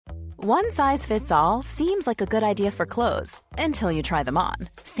One size fits all seems like a good idea for clothes until you try them on.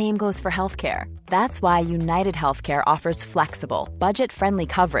 Same goes for healthcare. That's why United Healthcare offers flexible, budget-friendly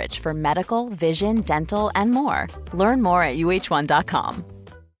coverage for medical, vision, dental, and more. Learn more at uh1.com.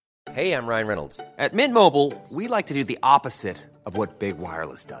 Hey, I'm Ryan Reynolds. At Mint Mobile, we like to do the opposite of what Big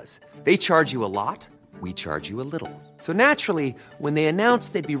Wireless does. They charge you a lot, we charge you a little. So naturally, when they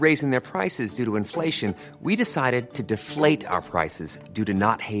announced they'd be raising their prices due to inflation, we decided to deflate our prices due to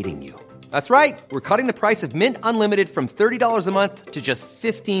not hating you. That's right. We're cutting the price of Mint Unlimited from $30 a month to just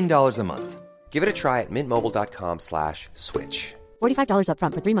 $15 a month. Give it a try at mintmobile.com/switch. $45 up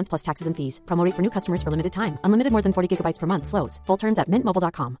front for 3 months plus taxes and fees. Promo rate for new customers for limited time. Unlimited more than 40 gigabytes per month. Slows full terms at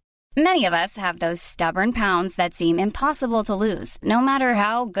mintmobile.com. Many of us have those stubborn pounds that seem impossible to lose, no matter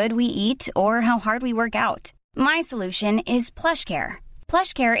how good we eat or how hard we work out. My solution is PlushCare.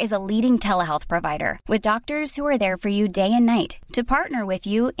 PlushCare is a leading telehealth provider with doctors who are there for you day and night to partner with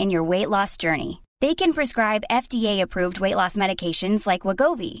you in your weight loss journey. They can prescribe FDA-approved weight loss medications like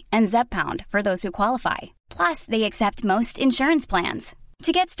Wegovy and Zepbound for those who qualify. Plus, they accept most insurance plans.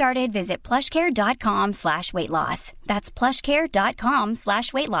 To get started, visit plushcare.com/weightloss. That's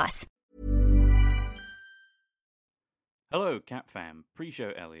plushcare.com/weightloss. Hello, Cap fam.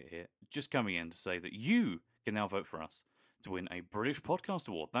 Pre-show Elliot here. Just coming in to say that you can now vote for us to win a British Podcast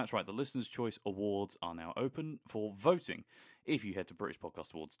Award. That's right, the Listener's Choice Awards are now open for voting. If you head to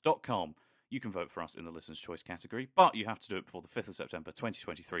BritishPodcastAwards.com, you can vote for us in the Listener's Choice category, but you have to do it before the 5th of September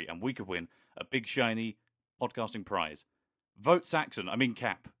 2023, and we could win a big, shiny podcasting prize. Vote Saxon. I mean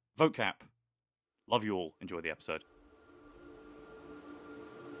Cap. Vote Cap. Love you all. Enjoy the episode.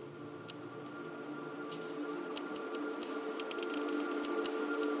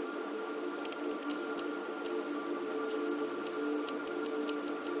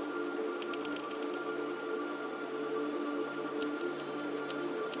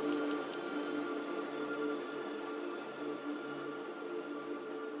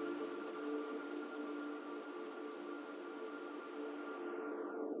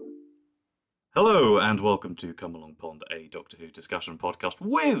 Hello and welcome to Come Along Pond, a Doctor Who discussion podcast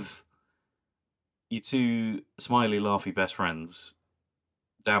with you two smiley, laughy best friends,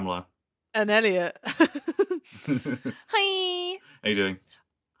 Damla and Elliot. Hi. How you doing?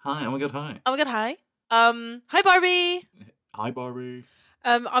 Hi, oh my god, hi. Oh my god, hi. Hi Barbie. Hi Barbie.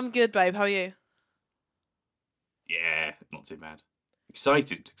 I'm good, babe. How are you? Yeah, not too bad.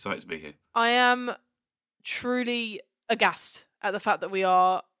 Excited to be here. I am truly aghast at the fact that we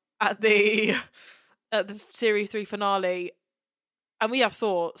are at the series 3 finale, and we have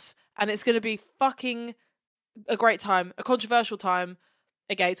thoughts, and it's going to be fucking a great time, a controversial time,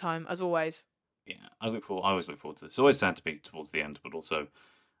 a gay time, as always. Yeah, I always look forward to this. It's always sad to be towards the end, but also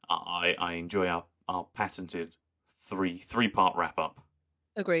I enjoy our patented three-part wrap-up.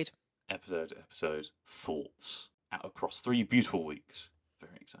 Agreed. Episode thoughts out across 3 beautiful weeks.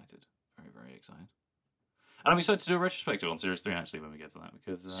 Very excited. Very, very excited. And I'm excited to do a retrospective on Series 3, actually, when we get to that,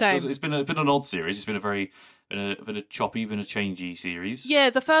 because it's been an odd series. It's been a choppy, been a changey series.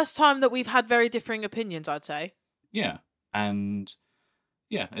 Yeah, the first time that we've had very differing opinions, I'd say. Yeah, and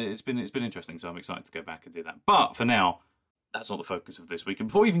yeah, it's been interesting, so I'm excited to go back and do that. But for now, that's not the focus of this week. And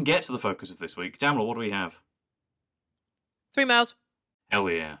before we even get to the focus of this week, Damla, what do we have? 3 miles. Hell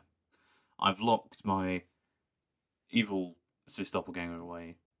yeah. I've locked my evil cis doppelganger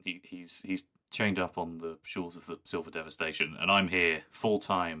away. He's chained up on the shores of the Silver Devastation, and I'm here,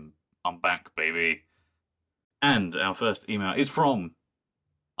 full-time. I'm back, baby. And our first email is from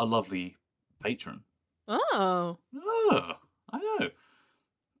a lovely patron. Oh, I know.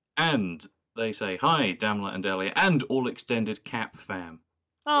 And they say, hi, Damla and Elliot, and all extended Cap fam.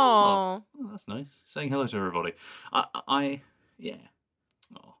 Oh, that's nice. Saying hello to everybody. Yeah.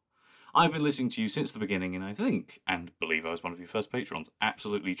 Oh. I've been listening to you since the beginning, and I think, and believe I was one of your first patrons.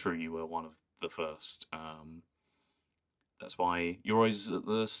 Absolutely true, you were one of the first. That's why you're always at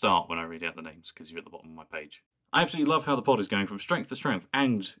the start when I read out the names, because you're at the bottom of my page. I absolutely love how the pod is going from strength to strength,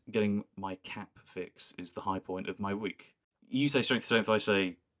 and getting my Cap fix is the high point of my week. You say strength to strength, I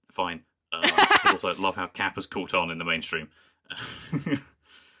say fine. I also love how Cap has caught on in the mainstream.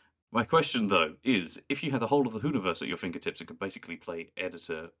 My question, though, is, if you had the whole of the Whoniverse at your fingertips and could basically play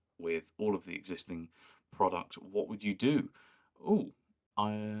editor with all of the existing product, what would you do? Okay,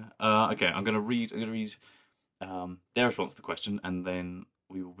 I'm going to read their response to the question, and then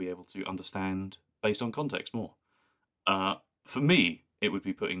we will be able to understand, based on context, more. For me, it would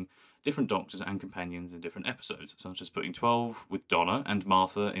be putting different Doctors and companions in different episodes, such as putting 12 with Donna and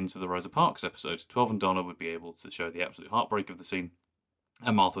Martha into the Rosa Parks episode. 12 and Donna would be able to show the absolute heartbreak of the scene,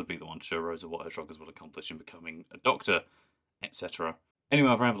 and Martha would be the one to show Rosa what her struggles will accomplish in becoming a doctor, etc. Anyway,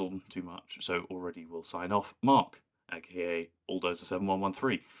 I've rambled on too much, so already we'll sign off. Mark, aka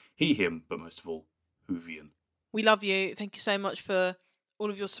Bulldozer7113. He, him, but most of all, Hoovian. We love you. Thank you so much for all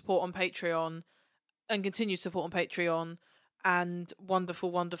of your support on Patreon and continued support on Patreon and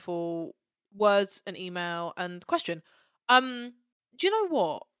wonderful, wonderful words and email and question. Do you know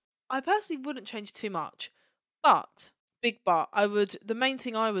what? I personally wouldn't change too much, but the main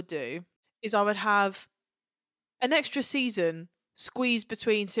thing I would do is I would have an extra season squeezed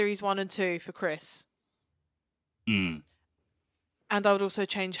between series 1 and 2 for Chris. Mm. And I would also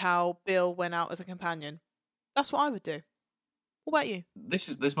change how Bill went out as a companion. That's what I would do. What about you?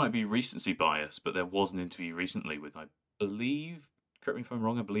 This might be recency bias, but there was an interview recently with, I believe, correct me if I'm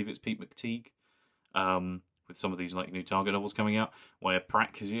wrong, I believe it's Pete McTeague, with some of these like new Target novels coming out, where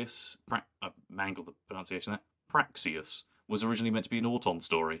Praxius, I mangled the pronunciation there, Praxius was originally meant to be an Auton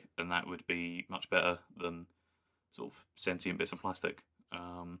story, and that would be much better than sort of sentient bits of plastic.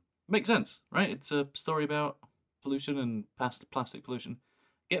 Makes sense, right? It's a story about pollution and past plastic pollution.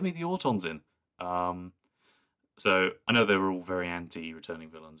 Get me the Autons in. So I know they were all very anti-returning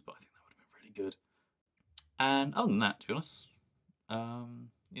villains, but I think that would have been really good. And other than that, to be honest,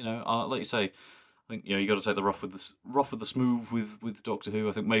 like you say, I think you got to take the rough with the smooth with Doctor Who.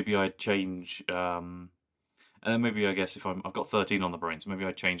 I think maybe I'd change, and then maybe I guess if I've got 13 on the brain, so maybe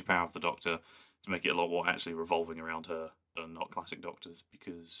I'd change Power of the Doctor to make it a lot more actually revolving around her and not classic Doctors,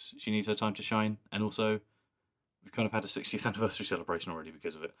 because she needs her time to shine, and also we've kind of had a 60th anniversary celebration already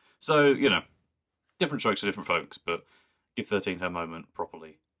because of it. So different strokes for different folks, but give 13 her moment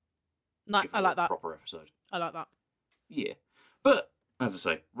properly. No, I like that. Proper episode. I like that. Yeah. But, as I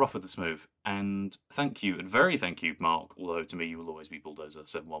say, rough with the smooth. And thank you, and very thank you, Mark, although to me you will always be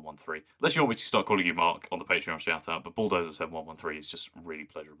Bulldozer7113. Unless you want me to start calling you Mark on the Patreon shout-out, but Bulldozer7113 is just really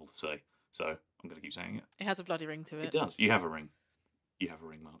pleasurable to say. So, I'm going to keep saying it. It has a bloody ring to it. It does. You have a ring. You have a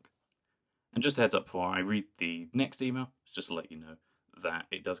ring, Mark. And just a heads up before I read the next email, just to let you know that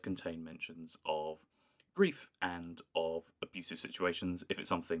it does contain mentions of grief and of abusive situations. If it's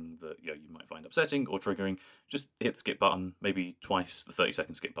something that you might find upsetting or triggering, just hit the skip button, maybe twice the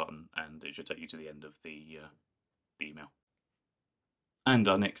 30-second skip button, and it should take you to the end of the email. And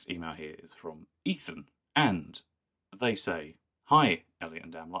our next email here is from Ethan, and they say, "Hi, Elliot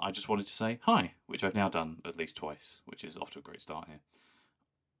and Damler. I just wanted to say hi," which I've now done at least twice, which is off to a great start here.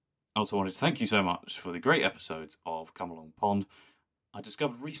 I also wanted to thank you so much for the great episodes of Come Along Pond. I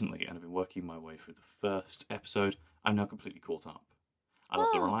discovered recently, and have been working my way through the first episode, I'm now completely caught up. I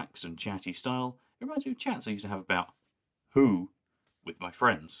love the relaxed and chatty style. It reminds me of chats I used to have about Who with my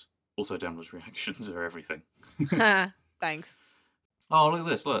friends. Also, Damler's reactions are everything. Thanks. Oh, look at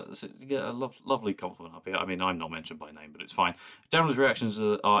this. Look, you get a lovely compliment up here. I mean, I'm not mentioned by name, but it's fine. Damler's reactions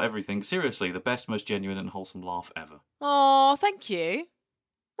are everything. Seriously, the best, most genuine and wholesome laugh ever. Oh, thank you.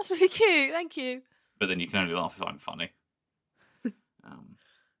 That's really cute. Thank you. But then you can only laugh if I'm funny.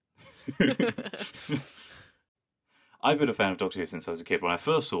 I've been a fan of Doctor Who since I was a kid. When I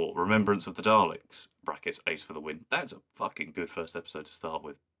first saw Remembrance of the Daleks, brackets Ace for the Win, that's a fucking good first episode to start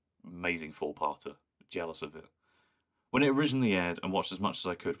with. Amazing four-parter. Jealous of it. When it originally aired, and watched as much as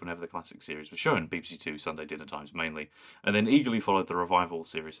I could whenever the classic series was shown, BBC Two, Sunday dinner times mainly, and then eagerly followed the revival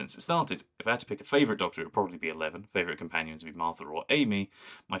series since it started. If I had to pick a favourite Doctor, it would probably be 11. Favourite companions would be Martha or Amy.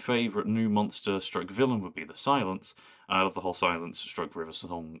 My favourite new monster/villain would be the Silence. I love the whole Silence/River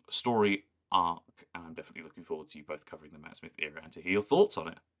Song story arc, and I'm definitely looking forward to you both covering the Matt Smith era and to hear your thoughts on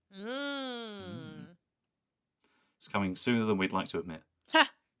it. It's coming sooner than we'd like to admit. Ha!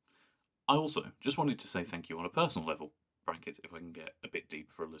 I also just wanted to say thank you on a personal level, bracket if I can get a bit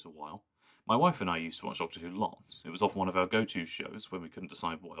deep for a little while. My wife and I used to watch Doctor Who lots. It was often one of our go-to shows when we couldn't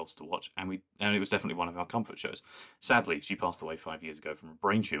decide what else to watch, and it was definitely one of our comfort shows. Sadly, she passed away 5 years ago from a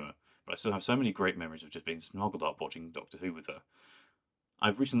brain tumour, but I still have so many great memories of just being snuggled up watching Doctor Who with her.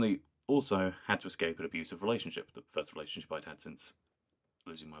 I've recently also had to escape an abusive relationship, the first relationship I'd had since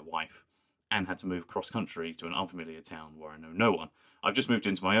losing my wife, and had to move cross-country to an unfamiliar town where I know no one. I've just moved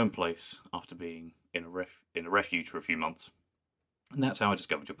into my own place after being in a refuge for a few months. And that's how I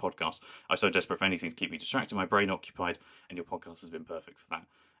discovered your podcast. I was so desperate for anything to keep me distracted, my brain occupied, and your podcast has been perfect for that.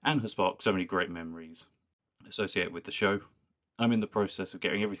 And has sparked so many great memories associated with the show. I'm in the process of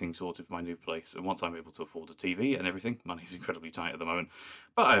getting everything sorted for my new place, and once I'm able to afford a TV and everything, money's incredibly tight at the moment,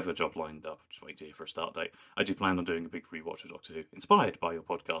 but I have a job lined up, just waiting to hear for a start date. I do plan on doing a big rewatch of Doctor Who, inspired by your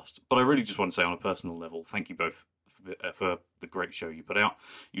podcast, but I really just want to say on a personal level, thank you both for the great show you put out.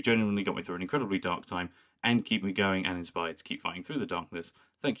 You genuinely got me through an incredibly dark time, and keep me going and inspired to keep fighting through the darkness.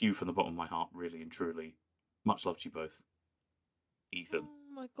 Thank you from the bottom of my heart, really and truly. Much love to you both. Ethan.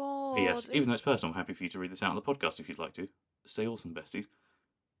 Oh my god. P.S. Even though it's personal, I'm happy for you to read this out on the podcast if you'd like to. Stay awesome, besties.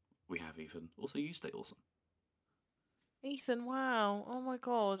 we have Ethan. Also, you stay awesome. Ethan, wow. Oh my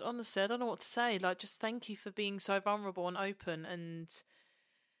God. Honestly, I don't know what to say. Like, just thank you for being so vulnerable and open. And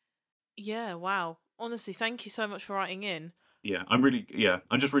yeah, wow. Honestly, thank you so much for writing in. Yeah, I'm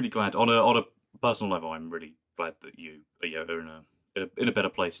just really glad on a personal level. I'm really glad that you are in a better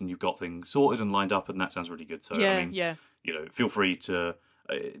place and you've got things sorted and lined up, and that sounds really good. So Yeah, I mean, feel free to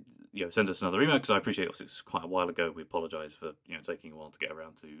send us another email, because I appreciate it's quite a while ago. We apologise for taking a while to get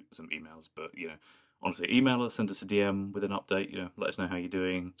around to some emails, but honestly, email us, send us a DM with an update. Let us know how you're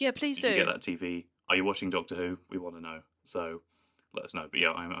doing. Yeah, please Did do. you get that TV? Are you watching Doctor Who? We want to know. So let us know. But yeah,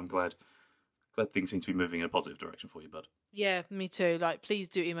 I'm glad things seem to be moving in a positive direction for you, bud. Yeah, me too. Like, please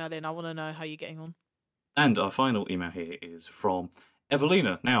do email in. I want to know how you're getting on. And our final email here is from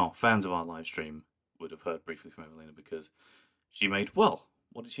Evelina. Now, fans of our live stream would have heard briefly from Evelina, because she made, well,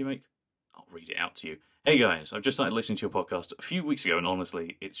 what did she make? I'll read it out to you. Hey guys, I've just started listening to your podcast a few weeks ago, and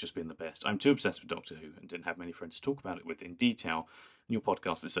honestly, it's just been the best. I'm too obsessed with Doctor Who and didn't have many friends to talk about it with in detail. And your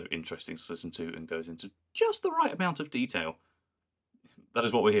podcast is so interesting to listen to and goes into just the right amount of detail. That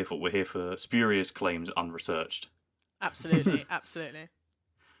is what we're here for. We're here for spurious claims unresearched. Absolutely, absolutely.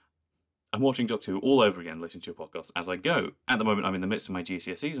 I'm watching Doctor Who all over again, listening to your podcast as I go. At the moment, I'm in the midst of my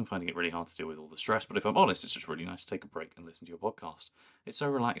GCSEs and finding it really hard to deal with all the stress, but if I'm honest, it's just really nice to take a break and listen to your podcast. It's so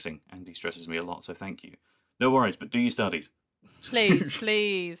relaxing and de-stresses me a lot, so thank you. No worries, but do your studies. Please,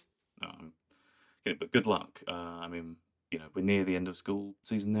 please. But good luck. I mean, we're near the end of school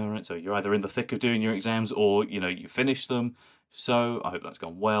season now, right? So you're either in the thick of doing your exams or, you finish them. So I hope that's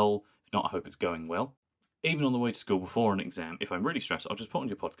gone well. If not, I hope it's going well. Even on the way to school before an exam, if I'm really stressed, I'll just put on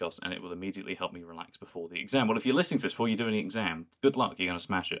your podcast and it will immediately help me relax before the exam. Well, if you're listening to this before you do any exam, good luck, you're going to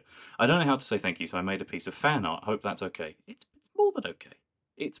smash it. I don't know how to say thank you, so I made a piece of fan art. I hope that's okay. It's more than okay.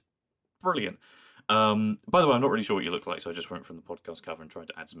 It's brilliant. By the way, I'm not really sure what you look like, so I just went from the podcast cover and tried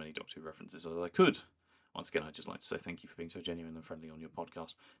to add as many Doctor Who references as I could. Once again, I'd just like to say thank you for being so genuine and friendly on your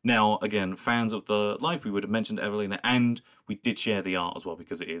podcast. Now, again, fans of the live, we would have mentioned Evelina, and we did share the art as well,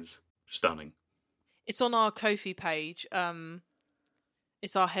 because it is stunning. It's on our Ko-fi page.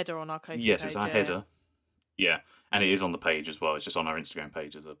 It's our header on our Ko-fi page. Yes, it's our header. Yeah, and it is on the page as well. It's just on our Instagram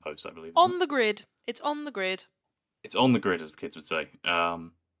page as a post, I believe. On the grid. It's on the grid. It's on the grid, as the kids would say.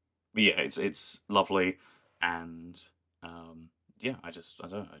 But yeah, it's lovely, and I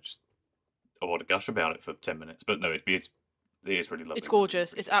want to gush about it for 10 minutes. But no, it is really lovely. It's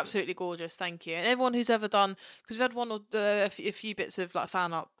gorgeous. It's absolutely gorgeous. Thank you. And everyone who's ever done, because we've had one or a few bits of like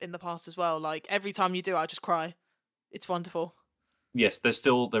fan art in the past as well. Like every time you do, I just cry. It's wonderful. Yes, there is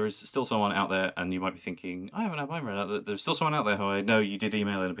still someone out there, and you might be thinking, I haven't had mine read out. There's still someone out there who I know you did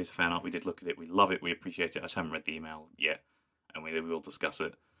email in a piece of fan art. We did look at it. We love it. We appreciate it. I just haven't read the email yet, and we will discuss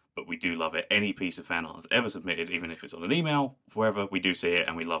it. But we do love it. Any piece of fan art that's ever submitted, even if it's on an email, wherever, we do see it,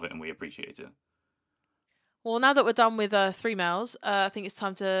 and we love it, and we appreciate it. Well, now that we're done with 3 mails, I think it's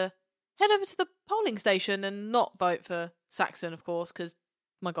time to head over to the polling station and not vote for Saxon, of course, because,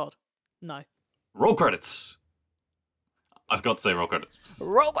 my God, no. Roll credits! I've got to say roll credits.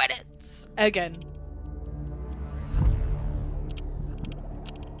 Roll credits! Again.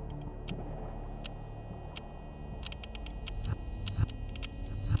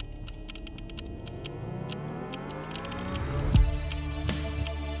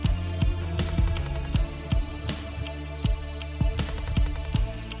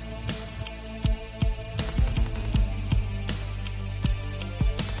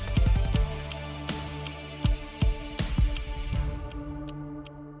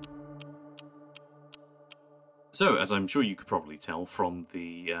 So, as I'm sure you could probably tell from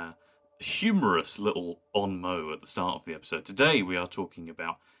the humorous little bon mot at the start of the episode, today we are talking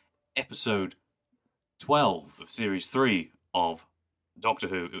about episode 12 of Series 3 of Doctor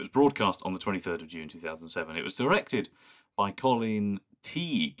Who. It was broadcast on the 23rd of June 2007. It was directed by Colin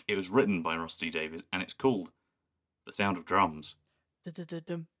Teague. It was written by Ross D. Davies, and it's called The Sound of Drums.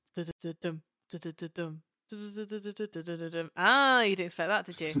 Ah, you didn't expect that,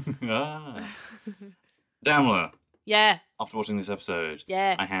 did you? Damla. Yeah. After watching this episode,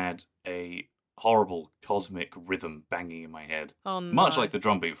 Yeah. I had a horrible cosmic rhythm banging in my head. Oh, no. Much like the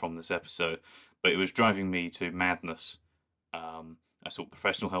drum beat from this episode, but it was driving me to madness. I sought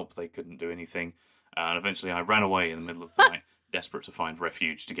professional help, they couldn't do anything, and eventually I ran away in the middle of the night, desperate to find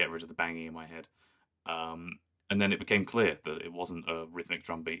refuge to get rid of the banging in my head. And then it became clear that it wasn't a rhythmic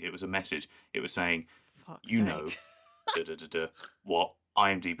drum beat, it was a message. It was saying, Fuck's you sake. know, da-da-da-da, what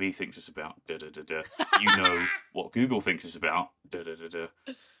IMDb thinks it's about, da-da-da-da. You know what Google thinks it's about, da-da-da-da.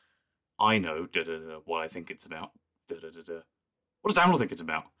 I know, da-da-da-da, what I think it's about, da-da-da-da. What does Daniel think it's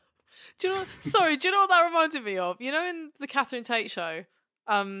about? Do you know? Sorry, do you know what that reminded me of? You know, in the Catherine Tate show,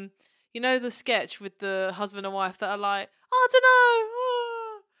 You know the sketch with the husband and wife that are like, I don't know.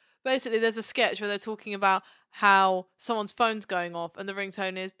 Basically, there's a sketch where they're talking about how someone's phone's going off and the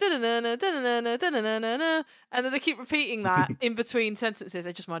ringtone is da-na-na-na, da-na-na-na, da-na-na-na, and then they keep repeating that in between sentences.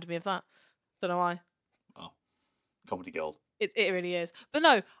 It just reminded me of that. Don't know why. Oh, comedy gold. It really is. But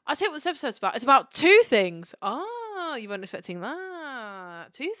no, I tell you what this episode's about. It's about two things. Ah, you weren't expecting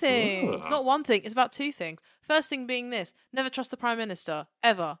that. Two things. Ooh. Not one thing. It's about two things. First thing being this. Never trust the Prime Minister.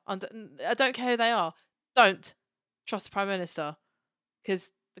 Ever. I don't care who they are. Don't trust the Prime Minister.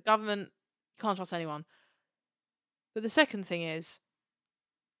 Because the government, you can't trust anyone. But the second thing is,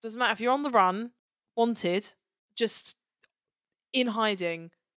 doesn't matter if you're on the run, wanted, just in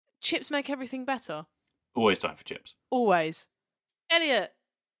hiding, chips make everything better. Always time for chips. Always. Elliot,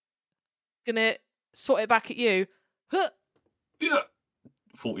 gonna swat it back at you. Huh. Yeah.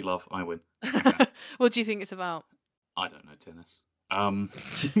 40 love, I win. What do you think it's about? I don't know tennis.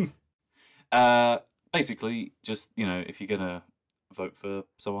 Basically, just, if you're gonna vote for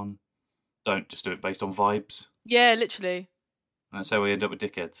someone, don't just do it based on vibes. Yeah, literally. That's how we end up with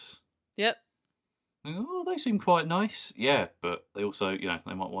dickheads. Yep. Oh, they seem quite nice. Yeah, but they also,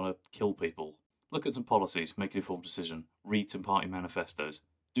 they might want to kill people. Look at some policies, make an informed decision, read some party manifestos,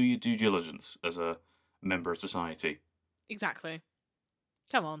 do your due diligence as a member of society. Exactly.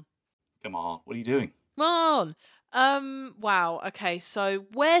 Come on. Come on, what are you doing? Come on. Wow. Okay, so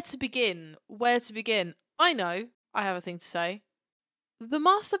where to begin? I know I have a thing to say. The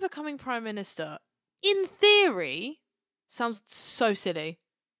Master becoming Prime Minister, in theory, sounds so silly.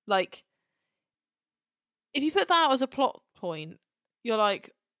 Like, if you put that out as a plot point, you're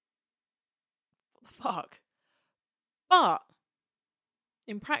like, what the fuck? But,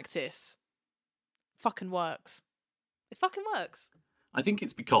 in practice, fucking works. It fucking works. I think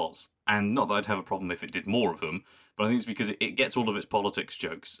it's because, and not that I'd have a problem if it did more of them, but I think it's because it gets all of its politics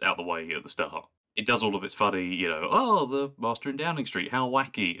jokes out the way at the start. It does all of its funny, the Master in Downing Street, how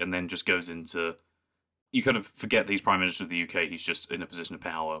wacky, and then just goes into... You kind of forget that he's Prime Minister of the UK, he's just in a position of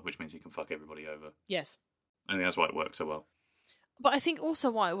power, which means he can fuck everybody over. Yes. I think that's why it works so well. But I think also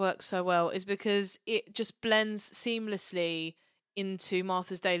why it works so well is because it just blends seamlessly into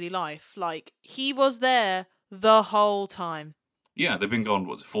Martha's daily life. Like, he was there the whole time. Yeah, they've been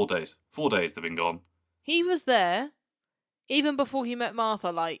gone, 4 days? 4 days they've been gone. He was there even before he met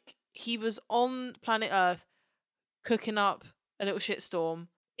Martha. Like, he was on planet Earth cooking up a little shitstorm.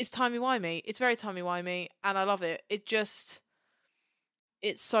 It's timey-wimey. It's very timey-wimey, and I love it. It's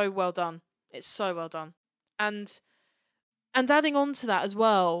so well done. It's so well done. And adding on to that as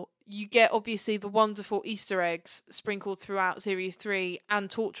well, you get obviously the wonderful Easter eggs sprinkled throughout Series 3 and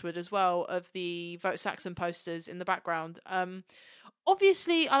Torchwood as well of the Vote Saxon posters in the background.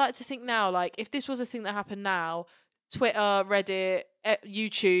 Obviously, I like to think now, like, if this was a thing that happened now, Twitter, Reddit,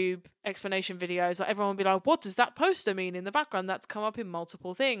 YouTube, explanation videos, like, everyone would be like, what does that poster mean in the background? That's come up in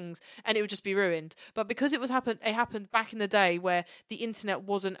multiple things. And it would just be ruined. But because it happened back in the day where the internet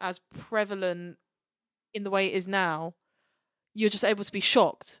wasn't as prevalent in the way it is now, you're just able to be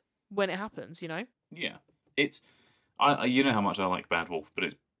shocked when it happens, Yeah. It's... you know how much I like Bad Wolf, but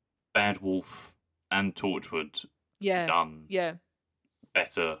it's Bad Wolf and Torchwood done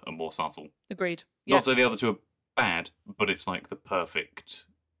better and more subtle. Agreed. Not so the other two are bad, but it's like the perfect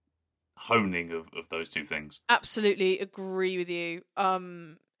honing of those two things. Absolutely agree with you.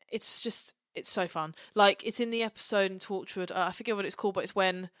 It's so fun. Like, it's in the episode in Torchwood, I forget what it's called, but it's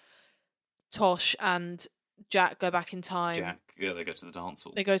when Tosh and Jack go back in time. They go to the dance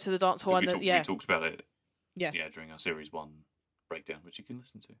hall. They go to the dance hall, We talked about it. Yeah, during our Series 1 breakdown, which you can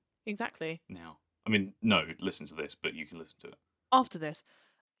listen to. Exactly. Now, I mean, no, listen to this, but you can listen to it after this.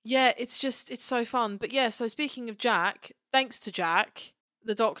 Yeah, it's so fun. But yeah, so speaking of Jack, thanks to Jack,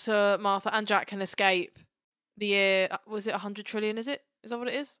 the Doctor, Martha, and Jack can escape the year. Was it 100 trillion? Is that what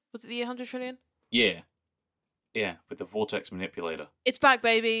it is? Was it the year 100 trillion? Yeah, with the vortex manipulator. It's back,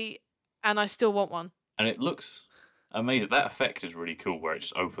 baby, and I still want one. And it looks amazing. That effect is really cool, where it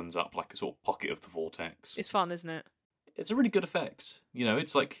just opens up like a sort of pocket of the vortex. It's fun, isn't it? It's a really good effect.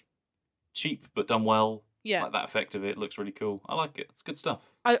 It's like cheap but done well. Yeah. Like that effect of it looks really cool. I like it. It's good stuff.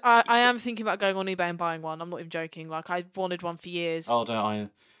 I am thinking about going on eBay and buying one. I'm not even joking. Like, I wanted one for years. Oh, don't I?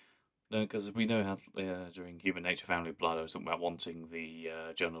 No, because we know how during Human Nature Family Blood I was talking about wanting the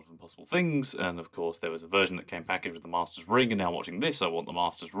Journal of Impossible Things, and of course there was a version that came packaged with the Master's Ring, and now watching this I want the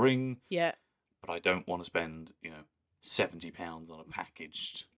Master's Ring. Yeah. But I don't want to spend, £70 on a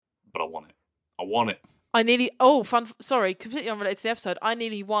packaged, but I want it. I want it. Sorry, completely unrelated to the episode. I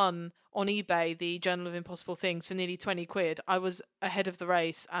nearly won on eBay the Journal of Impossible Things for nearly 20 quid. I was ahead of the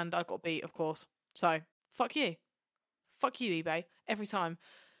race and I got beat, of course. So, fuck you. fuck you, eBay, every time.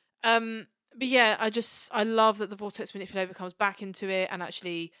 But yeah, I love that the vortex manipulator comes back into it and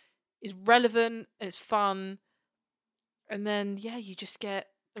actually is relevant and it's fun. And then yeah, you just get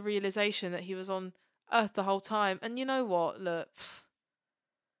the realization that he was on Earth the whole time. And you know what? Look,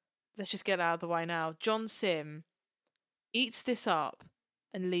 let's just get out of the way now. John Sim eats this up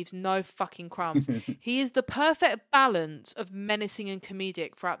and leaves no fucking crumbs. He is the perfect balance of menacing and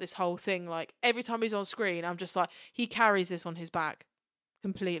comedic throughout this whole thing. Like, every time he's on screen, I'm just like, he carries this on his back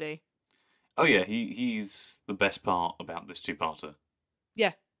completely. Oh yeah, he's the best part about this two-parter.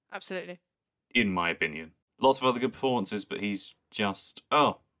 Yeah, absolutely. In my opinion. Lots of other good performances, but he's just,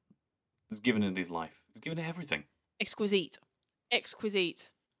 he's given it his life. He's given it everything. Exquisite.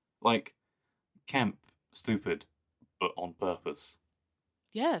 Like, camp, stupid, but on purpose.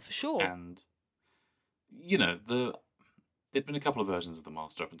 Yeah, for sure. And, you know, there'd been a couple of versions of the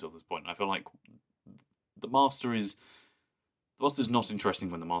Master up until this point. I feel like the Master's not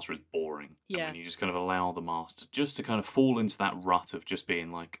interesting when the Master is boring. Yeah. And when you just kind of allow the Master just to kind of fall into that rut of just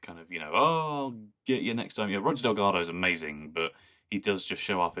being like, kind of, you know, oh, I'll get you next time. Yeah, Roger Delgado's amazing, but he does just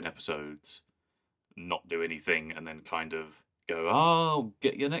show up in episodes, not do anything, and then kind of go, oh, I'll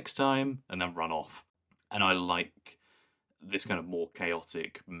get you next time, and then run off. And I like this kind of more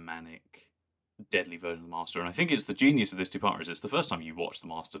chaotic, manic, deadly version of the Master. And I think it's the genius of this two-parter is it's the first time you watch the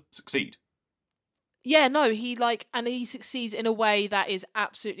Master succeed. Yeah, no, he succeeds in a way that is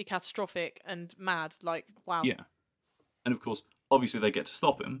absolutely catastrophic and mad. Like, wow. Yeah. And of course, obviously they get to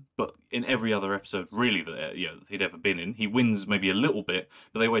stop him, but in every other episode, really, that he'd ever been in, he wins maybe a little bit,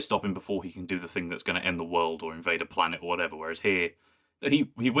 but they always stop him before he can do the thing that's going to end the world or invade a planet or whatever. Whereas here, he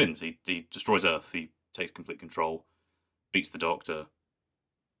wins. He destroys Earth. He takes complete control, beats the Doctor.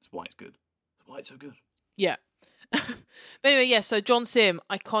 That's why it's good. That's why it's so good. Yeah. But anyway, yeah, so John Sim,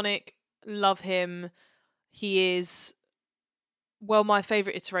 iconic, love him. He is, well, my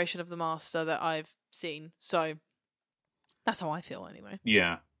favourite iteration of the Master that I've seen. So that's how I feel anyway.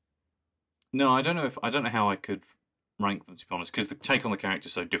 Yeah. No, I don't know how I could rank them, to be honest, because the take on the character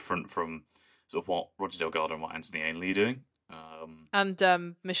is so different from sort of what Roger Delgado and what Anthony Ainley are doing.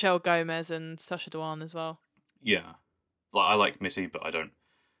 And Michelle Gomez and Sacha Dhawan as well. Yeah. Like, I like Missy, but I don't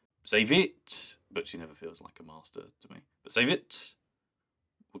save it. But she never feels like a Master to me. But save it.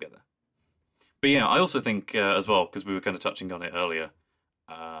 We'll get there. But yeah, I also think as well, because we were kind of touching on it earlier,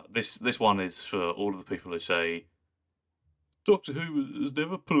 this one is for all of the people who say, Doctor Who is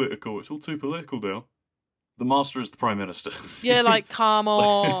never political, it's all too political now. The Master is the Prime Minister. Yeah, like, come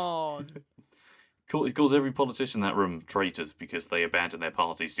on. He calls every politician in that room traitors because they abandon their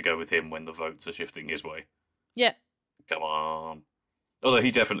parties to go with him when the votes are shifting his way. Yeah. Come on. Although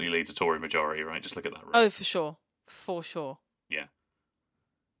he definitely leads a Tory majority, right? Just look at that room. Oh, for sure. For sure. Yeah.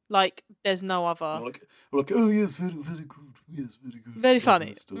 Like, there's no other. We're like, oh yes, very, very good. Yes, very good. Very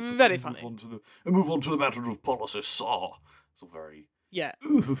funny. Very funny. Move on to the matter of policy, sir. It's all very... Yeah.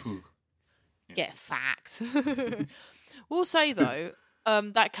 Yeah. Get facts. We'll say, though,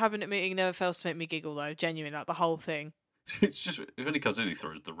 that cabinet meeting never fails to make me giggle, though. Genuinely, like, the whole thing. It's just, if any comes in, he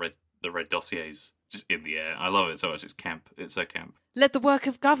throws the red dossiers just in the air. I love it so much. It's camp. It's so camp. Let the work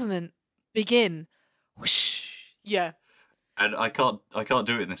of government begin. Whoosh. Yeah. And I can't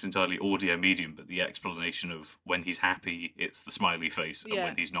do it in this entirely audio medium, but the explanation of when he's happy, it's the smiley face, and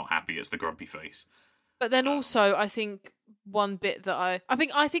when he's not happy, it's the grumpy face. But then also, I think one bit that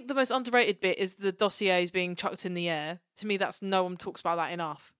I think the most underrated bit is the dossiers being chucked in the air. To me, that's no one talks about that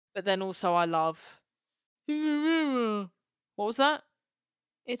enough. But then also, I love. What was that?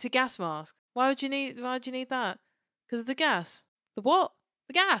 It's a gas mask. Why would you need that? Because of the gas. The what?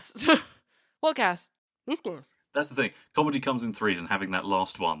 The gas. What gas? Of course. That's the thing. Comedy comes in threes, and having that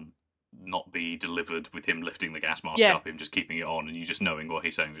last one not be delivered with him lifting the gas mask up, him just keeping it on, and you just knowing what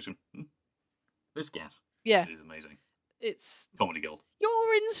he's saying. This gas. Yeah. It is amazing. It's... Comedy gold.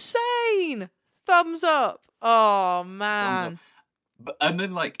 You're insane! Thumbs up! Oh, man. And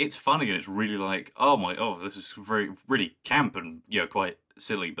then, like, it's funny, and it's really like, this is really camp and, quite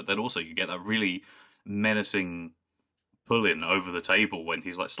silly, but then also you get that really menacing pull-in over the table when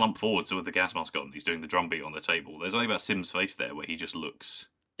he's, like, slumped forward, so with the gas mask on, he's doing the drum beat on the table. There's something about Sim's face there where he just looks...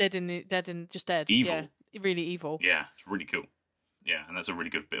 Dead. Evil. Yeah, really evil. Yeah, it's really cool. Yeah, and that's a really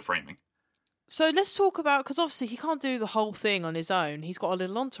good bit of framing. So let's talk about, because obviously he can't do the whole thing on his own. He's got a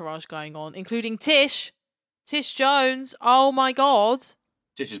little entourage going on, including Tish Jones. Oh my God.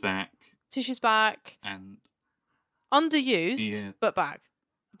 Tish is back. And underused, but back.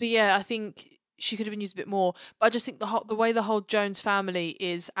 But yeah, I think she could have been used a bit more. But I just think the way the whole Jones family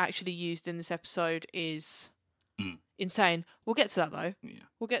is actually used in this episode is insane. We'll get to that, though. Yeah.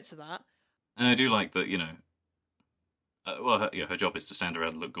 We'll get to that. And I do like that, her job is to stand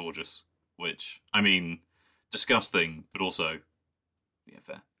around and look gorgeous, which, I mean, disgusting, but also, yeah,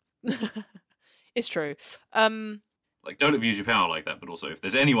 fair. It's true. Like, don't abuse your power like that, but also, if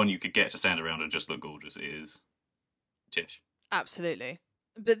there's anyone you could get to stand around and just look gorgeous, it is Tish. Absolutely.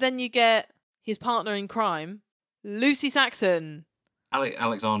 But then you get his partner in crime, Lucy Saxon.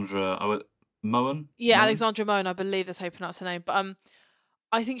 Alexandra Moen? Yeah, Moen? Alexandra Moen, I believe that's how you pronounce her name. But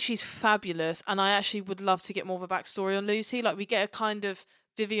I think she's fabulous, and I actually would love to get more of a backstory on Lucy. Like, we get a kind of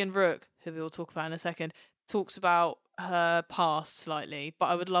Vivian Rook, who we'll talk about in a second, talks about her past slightly, but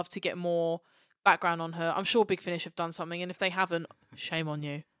I would love to get more background on her. I'm sure Big Finish have done something, and if they haven't, shame on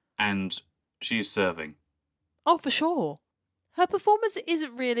you. And she is serving. Oh, for sure. Her performance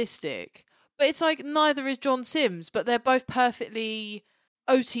isn't realistic, but it's like neither is John Sims, but they're both perfectly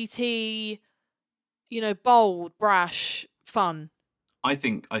OTT, bold, brash, fun. I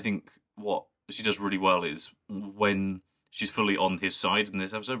think what she does really well is when she's fully on his side in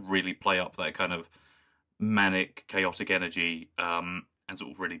this episode, really play up that kind of manic, chaotic energy, and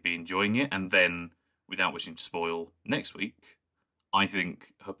sort of really be enjoying it. And then, without wishing to spoil next week, I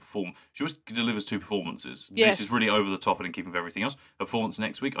think she always delivers two performances. Yes. This is really over the top and in keeping with everything else. Her performance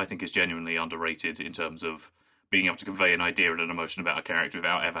next week, I think, is genuinely underrated in terms of being able to convey an idea and an emotion about a character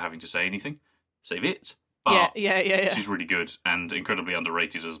without ever having to say anything. Save it. But Yeah. she's really good and incredibly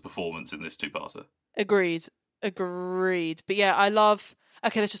underrated as a performance in this two-parter. Agreed. But yeah, I love...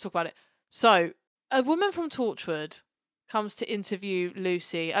 Okay, let's just talk about it. So, a woman from Torchwood comes to interview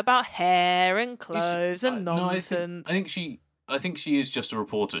Lucy about hair and clothes and nonsense. I think she is just a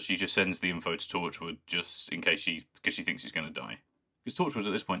reporter. She just sends the info to Torchwood just in case because she thinks she's going to die. Because Torchwood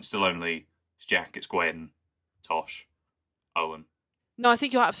at this point is still only it's Jack, it's Gwen, Tosh, Owen. No, I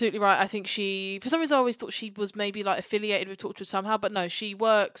think you're absolutely right. I think for some reason I always thought she was maybe like affiliated with Torchwood somehow, but no, she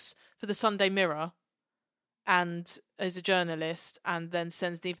works for the Sunday Mirror and is a journalist and then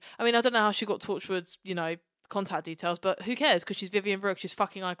sends I don't know how she got Torchwood's, contact details, but who cares? Because she's Vivian Rook, she's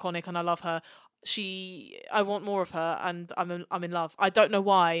fucking iconic and I love her. I want more of her and I'm in love. I don't know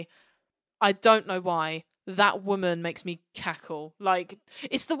why that woman makes me cackle. Like,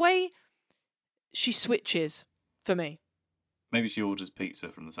 it's the way she switches for me. Maybe she orders pizza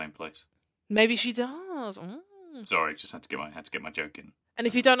from the same place. Maybe she does. Sorry, just had to get my joke in. And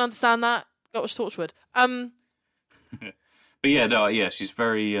if you don't understand that, go watch Torchwood. But she's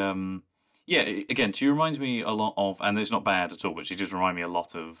very again, she reminds me a lot of, and it's not bad at all, but she does remind me a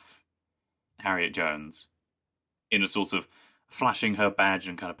lot of Harriet Jones in a sort of flashing her badge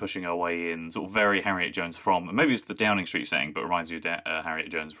and kind of pushing her way in, sort of very Harriet Jones from, maybe it's the Downing Street setting, but reminds me of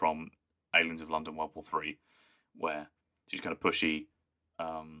Harriet Jones from Aliens of London World War III, where she's kind of pushy,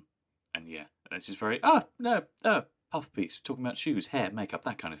 and it's just very, puff piece, talking about shoes, hair, makeup,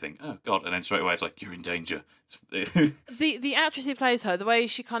 that kind of thing. Oh, God. And then straight away it's like, you're in danger. The actress who plays her, the way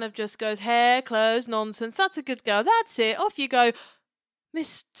she kind of just goes, hair, clothes, nonsense, that's a good girl, that's it, off you go.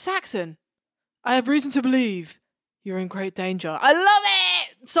 Miss Saxon, I have reason to believe you're in great danger. I love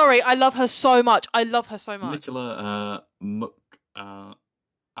it! Sorry, I love her so much. Nicola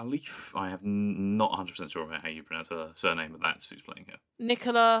Alif. I am not 100% sure about how you pronounce her surname, but that's who's playing her.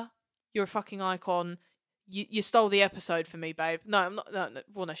 Nicola, you're a fucking icon. You stole the episode for me, babe. No, I'm not. No,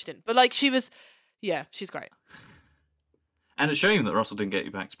 well, no, she didn't. But like, she's great. And a shame that Russell didn't get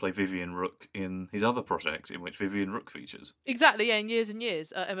you back to play Vivian Rook in his other projects in which Vivian Rook features. Exactly, yeah, in years and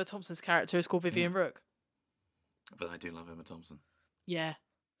years. Emma Thompson's character is called Vivian Rook. But I do love Emma Thompson. Yeah.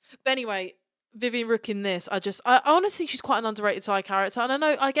 But anyway, Vivian Rook in this, I honestly think she's quite an underrated side character. And I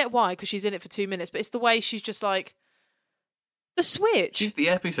know, I get why, because she's in it for 2 minutes, but it's the way she's just like, the switch. She's the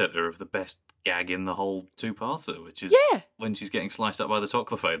epicenter of the best gag in the whole two-parter, which is when she's getting sliced up by the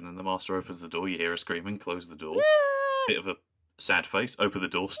toclophone, and then the master opens the door, you hear her screaming, close the door. Bit of a sad face, open the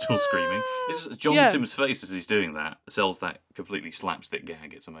door, still screaming. It's just John Sims' face as he's doing that sells that completely slapstick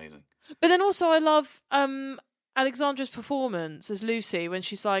gag. It's amazing. But then also I love Alexandra's performance as Lucy when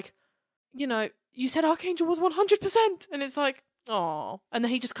she's like, you said Archangel was 100%, and it's like, oh, and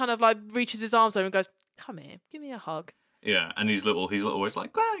then he just kind of like reaches his arms over and goes, come here, give me a hug. Yeah, and his little words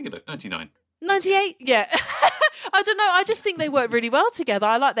like, 99. 98? Yeah. I don't know, I just think they work really well together.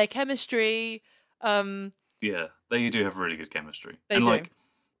 I like their chemistry. Yeah, they do have really good chemistry. They do. Like,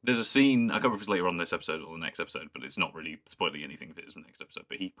 there's a scene, I can't remember if it's later on this episode or the next episode, but it's not really spoiling anything if it is the next episode,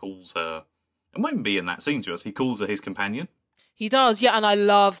 but he calls her, it might even be in that scene to us, he calls her his companion. He does, yeah, and I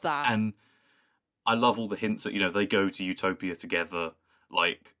love that. And I love all the hints that, they go to Utopia together.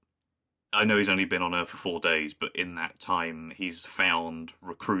 Like, I know he's only been on Earth for 4 days, but in that time, he's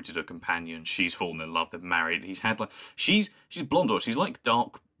recruited a companion. She's fallen in love. They're married. He's had she's blonde, or she's like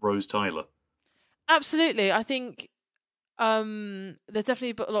dark Rose Tyler. Absolutely. I think There's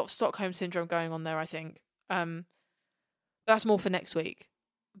definitely a lot of Stockholm syndrome going on there, I think. That's more for next week.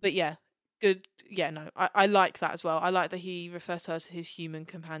 But yeah, good. Yeah, no, I like that as well. I like that he refers to her as his human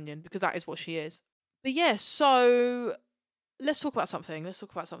companion, because that is what she is. But yeah, so let's talk about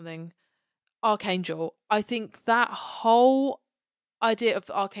something. Archangel. I think that whole idea of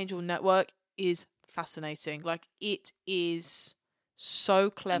the Archangel network is fascinating. Like, it is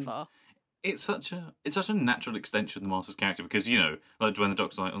so clever. It's such a natural extension of the Master's character, because, you know, like when the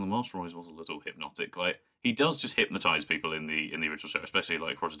Doctor's like, "Oh, the Master always was a little hypnotic." Like, he does just hypnotise people in the original show, especially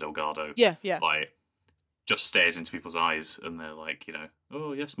like Roger Delgado. Yeah. Like, just stares into people's eyes, and they're like, you know,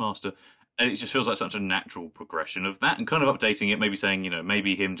 "Oh yes, Master." And it just feels like such a natural progression of that, and kind of updating it, maybe saying, you know,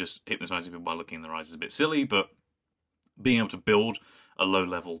 maybe him just hypnotising people by looking in their eyes is a bit silly, but being able to build a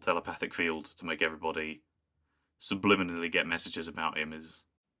low-level telepathic field to make everybody subliminally get messages about him is...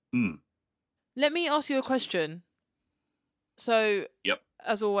 Let me ask you a question. So, Yep.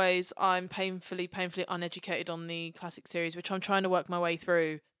 as always, I'm painfully uneducated on the classic series, which I'm trying to work my way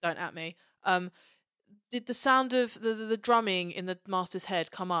through. Don't at me. Did the sound of the drumming in the Master's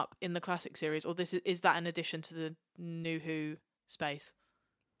head come up in the classic series, or is that in addition to the New Who space?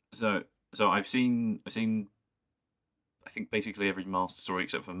 So I've seen I think basically every Master story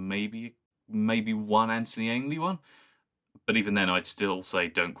except for maybe one Anthony Ainley one. But even then, I'd still say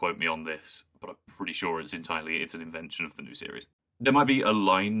don't quote me on this, but I'm pretty sure it's an invention of the new series. There might be a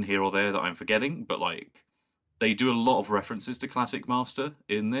line here or there that I'm forgetting, but like, they do a lot of references to classic Master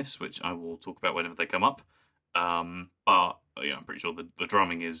in this, which I will talk about whenever they come up. But yeah, I'm pretty sure the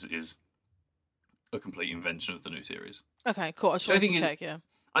drumming is a complete invention of the new series. Okay, cool. I just wanted to check. Yeah,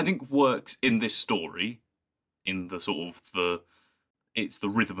 I think works in this story, in the sort of it's the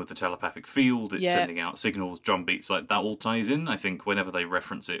rhythm of the telepathic field, it's sending out signals, drum beats, like that all ties in. I think whenever they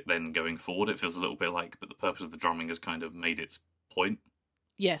reference it then going forward, it feels a little bit like, but the purpose of the drumming has kind of made its point.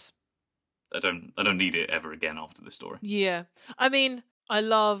 Yes. I don't need it ever again after this story. Yeah. I mean, I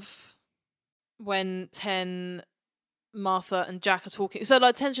love when Ten, Martha and Jack are talking. So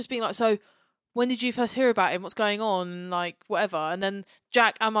like Ten's just being like, "So when did you first hear about him? What's going on?" Like whatever. And then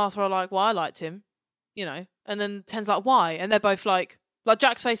Jack and Martha are like, "Well, I liked him." You know. And then Ten's like, "Why?" And they're both like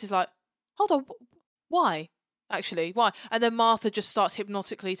Jack's face is like, "Hold on, why? Actually, why?" And then Martha just starts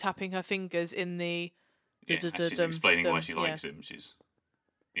hypnotically tapping her fingers in the... she's explaining why she likes him. She's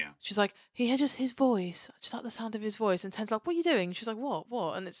like, "He had just his voice. I just like the sound of his voice." And Ten's like, "What are you doing?" She's like,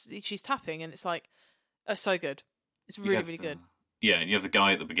 "What? And she's tapping, and it's like, so good. It's really good. Yeah, and you have the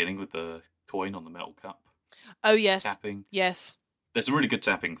guy at the beginning with the coin on the metal cup. Oh yes, tapping. Yes, there's some really good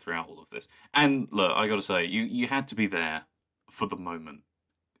tapping throughout all of this. And look, I got to say, you had to be there for the moment.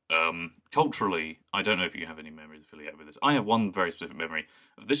 Culturally, I don't know if you have any memories affiliated with this. I have one very specific memory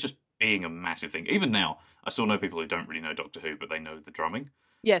of this just being a massive thing. Even now, I still know people who don't really know Doctor Who, but they know the drumming.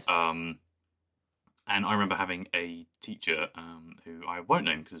 Yes. And I remember having a teacher who I won't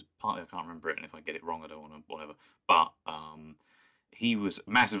name because partly I can't remember it, and if I get it wrong, I don't want to whatever. But he was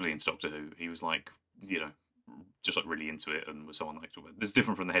massively into Doctor Who. He was like, you know, just like really into it, and was someone like, this is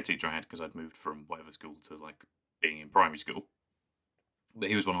different from the head teacher I had because I'd moved from whatever school to like being in primary school. But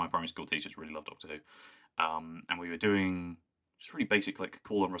he was one of my primary school teachers, really loved Doctor Who. And we were doing just really basic like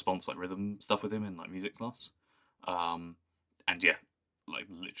call and response, like rhythm stuff with him in like music class. And yeah, like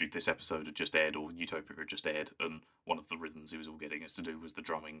literally this episode had just aired, or Utopia had just aired, and one of the rhythms he was all getting us to do was the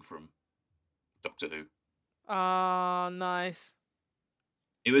drumming from Doctor Who. Ah, nice.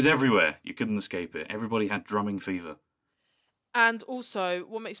 It was everywhere. You couldn't escape it. Everybody had drumming fever. And also,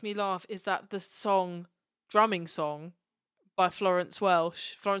 what makes me laugh is that the drumming song by Florence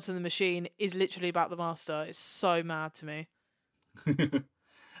Welsh, Florence and the Machine, is literally about the Master. It's so mad to me.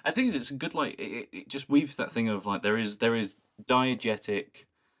 I think it's a good, like, it just weaves that thing of, like, there is diegetic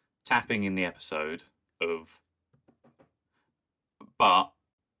tapping in the episode but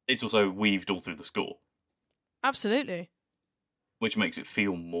it's also weaved all through the score. Absolutely. Which makes it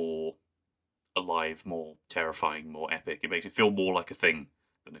feel more alive, more terrifying, more epic. It makes it feel more like a thing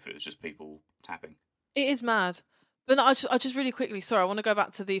than if it was just people tapping. It is mad. But no, I just really quickly, sorry, I want to go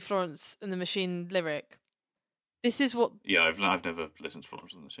back to the Florence and the Machine lyric. This is what... Yeah, I've never listened to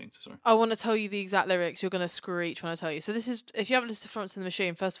Florence and the Machine, so sorry. I want to tell you the exact lyrics. You're going to screech when I tell you. So this is... If you haven't listened to Florence and the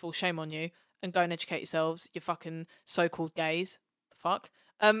Machine, first of all, shame on you. And go and educate yourselves, you fucking so-called gays. The fuck?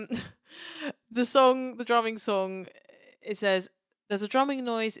 The song, the drumming song, it says, "There's a drumming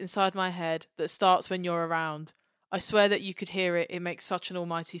noise inside my head that starts when you're around. I swear that you could hear it. It makes such an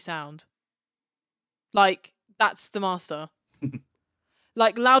almighty sound." Like, that's the Master.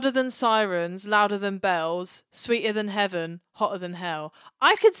 Like, louder than sirens, louder than bells, sweeter than heaven, hotter than hell.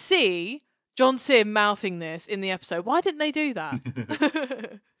 I could see John Sim mouthing this in the episode. Why didn't they do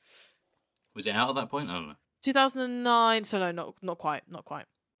that? Was it out at that point? I don't know. 2009. So no, not quite.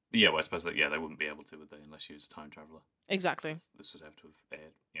 Yeah, well, I suppose that they wouldn't be able to, would they, unless she was a time traveller. Exactly. This would have to have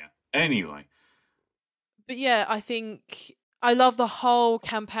aired. Yeah. Anyway. But yeah, I think I love the whole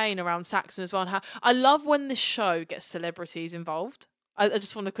campaign around Saxon as well, and how I love when the show gets celebrities involved. I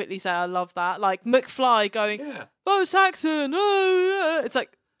just want to quickly say I love that. Like McFly going, "Oh, Saxon!" Oh, yeah. It's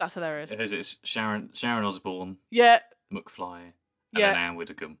like that's hilarious. It's Sharon Osbourne, Yeah, McFly, and then Anne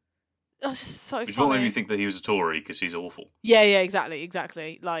Widdecombe. That's just so Which funny. what made me think that he was a Tory because she's awful. Yeah,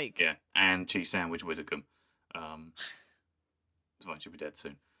 exactly. Like, Yeah, and cheese sandwich Widdecombe. She'll be dead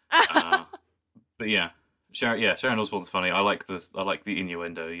soon. But yeah, Sharon Osbourne's funny. I like the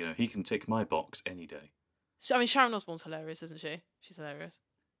innuendo. You know, he can tick my box any day. I mean, Sharon Osbourne's hilarious, isn't she? She's hilarious.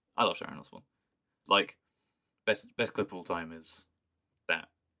 I love Sharon Osbourne. Like, best clip of all time is that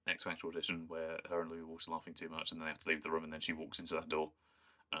X Factor audition where her and Louis Walsh are laughing too much, and then they have to leave the room, and then she walks into that door.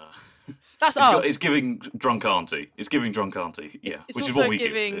 That's us. It's giving drunk auntie. It's giving drunk auntie. Yeah, it's which also is what we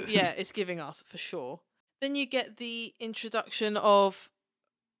giving. give. Yeah, it's giving us for sure. Then you get the introduction of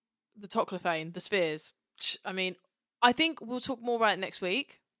the Toclophane, the spheres. I mean, I think we'll talk more about it next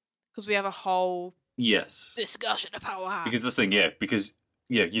week because we have a whole discussion of how it happened. Because this thing,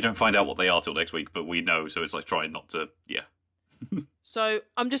 you don't find out what they are till next week, but we know, so it's like trying not to, So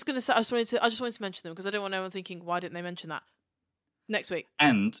I'm just gonna say, I just wanted to mention them because I don't want anyone thinking, why didn't they mention that next week?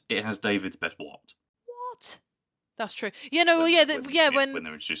 And it has David's best what? What? That's true. Yeah, no, when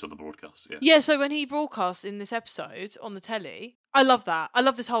they're introduced on the broadcast. Yeah, so when he broadcasts in this episode on the telly, I love that. I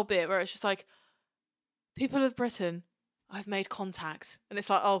love this whole bit where it's just like, people of Britain, I've made contact. And it's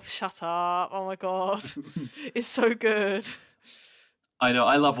like, oh, shut up. Oh my God. It's so good. I know.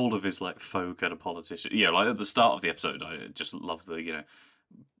 I love all of his like faux kind of politician. Yeah, like at the start of the episode, I just love the,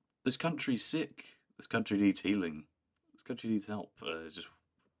 this country's sick. This country needs healing. This country needs help. It's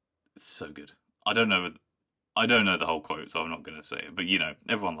so good. I don't know the whole quote, so I'm not going to say it. But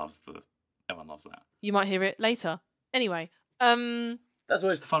everyone loves that. You might hear it later. Anyway, that's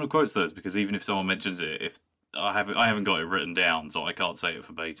always the fun of quotes, though, because even if someone mentions it, if I haven't got it written down, so I can't say it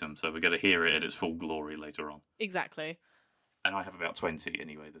verbatim. So we're going to hear it in its full glory later on. Exactly. And I have about 20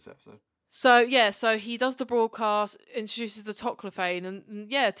 anyway this episode. So he does the broadcast, introduces the Toclophane,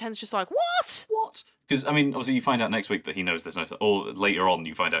 and Ten's just like, what? Because, I mean, obviously you find out next week that he knows there's no... Or later on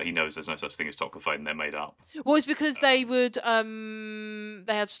you find out he knows there's no such thing as Toclophane, they're made up. Well, it's because they would...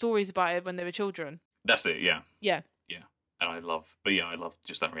 they had stories about it when they were children. That's it, yeah. Yeah. Yeah. And I love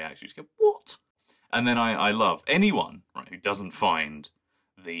just that reaction. You just go, what? And then I love anyone, right, who doesn't find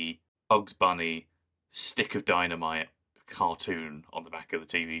the Bugs Bunny stick of dynamite cartoon on the back of the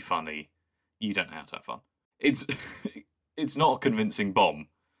TV funny, you don't know how to have fun. It's not a convincing bomb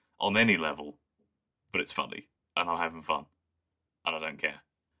on any level, but it's funny, and I'm having fun, and I don't care.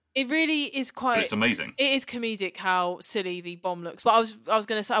 It really is quite... But it's amazing. It is comedic how silly the bomb looks. But I was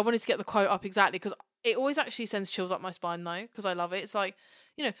going to say, I wanted to get the quote up exactly, because it always actually sends chills up my spine, though, because I love it. It's like,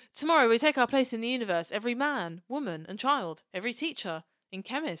 tomorrow we take our place in the universe. Every man, woman, and child. Every teacher, and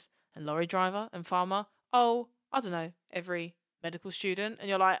chemist, and lorry driver, and farmer. Oh, I don't know, every medical student. And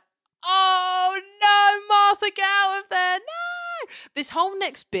you're like, oh, no, Martha, get out of there. No! This whole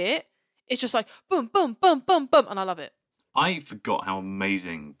next bit... It's just like boom, boom, boom, boom, boom, and I love it. I forgot how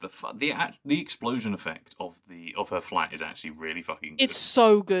amazing the explosion effect of her flat is actually really fucking good. It's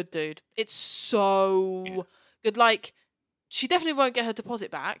so good, dude. It's so good. Like, she definitely won't get her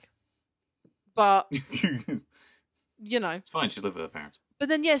deposit back, but it's fine. She'll live with her parents. But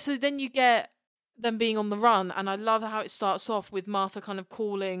then so then you get them being on the run, and I love how it starts off with Martha kind of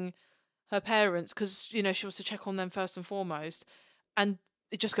calling her parents because she wants to check on them first and foremost, and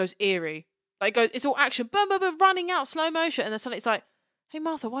it just goes eerie. Like, it's all action, boom, boom, boom, running out, slow motion, and then suddenly it's like, hey,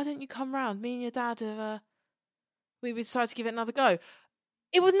 Martha, why don't you come round? Me and your dad have, we decided to give it another go.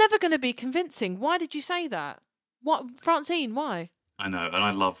 It was never going to be convincing. Why did you say that? What, Francine, why? I know, and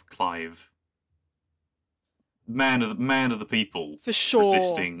I love Clive. Man of the people. For sure.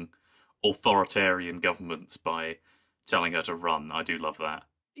 Resisting authoritarian governments by telling her to run. I do love that.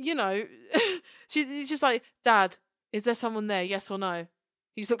 She's just like, Dad, is there someone there, yes or no?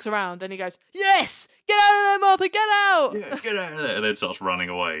 He just looks around and he goes, yes! Get out of there, Martha, get out! Yeah, get out of there. And then starts running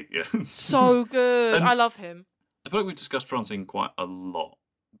away. Yeah. So good. And I love him. I feel like we've discussed Francine quite a lot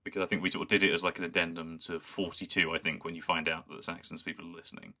because I think we sort of did it as like an addendum to 42, I think, when you find out that the Saxons people are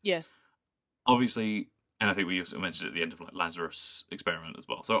listening. Yes. Obviously, and I think we also mentioned at the end of like Lazarus Experiment as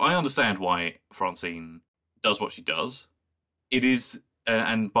well. So I understand why Francine does what she does. It is,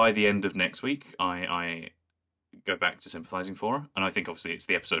 and by the end of next week, I go back to sympathising for her. And I think obviously it's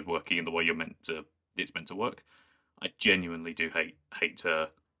the episode working in the way it's meant to work. I genuinely do hate her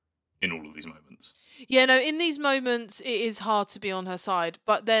in all of these moments. Yeah, no, in these moments it is hard to be on her side,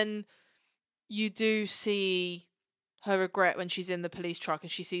 but then you do see her regret when she's in the police truck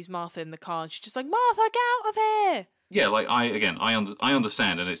and she sees Martha in the car and she's just like, Martha, get out of here! Yeah, like, I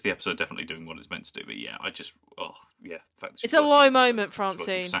understand, and it's the episode definitely doing what it's meant to do, but yeah, the fact that It's a low moment, Francine. She's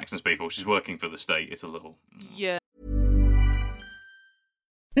working for Saxon's people, she's working for the state, it's a little... Yeah.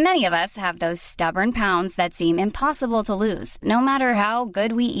 Many of us have those stubborn pounds that seem impossible to lose, no matter how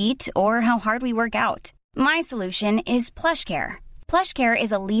good we eat or how hard we work out. My solution is PlushCare. PlushCare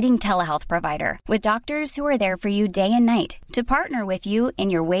is a leading telehealth provider with doctors who are there for you day and night to partner with you in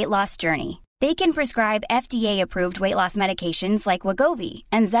your weight loss journey. They can prescribe FDA-approved weight loss medications like Wegovy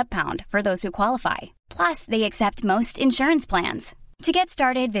and Zepbound for those who qualify. Plus, they accept most insurance plans. To get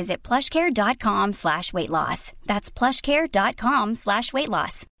started, visit plushcare.com/weightloss. That's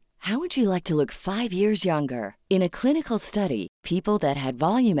plushcare.com/weightloss. How would you like to look 5 years younger? In a clinical study, people that had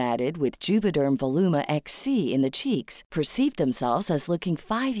volume added with Juvederm Voluma XC in the cheeks perceived themselves as looking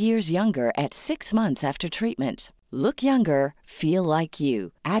 5 years younger at 6 months after treatment. Look younger, feel like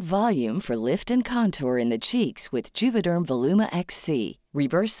you. Add volume for lift and contour in the cheeks with Juvederm Voluma XC.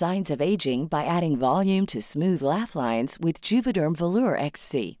 Reverse signs of aging by adding volume to smooth laugh lines with Juvederm Volure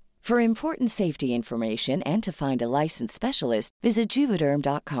XC. For important safety information and to find a licensed specialist, visit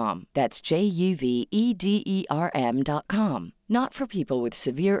Juvederm.com. That's JUVEDERM.com. Not for people with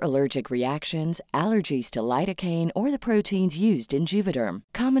severe allergic reactions, allergies to lidocaine, or the proteins used in Juvederm.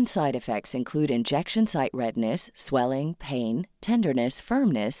 Common side effects include injection site redness, swelling, pain, tenderness,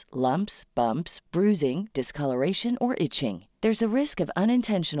 firmness, lumps, bumps, bruising, discoloration, or itching. There's a risk of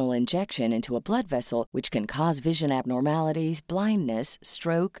unintentional injection into a blood vessel, which can cause vision abnormalities, blindness,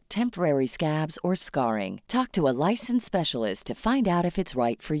 stroke, temporary scabs, or scarring. Talk to a licensed specialist to find out if it's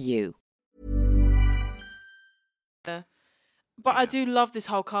right for you. But I do love this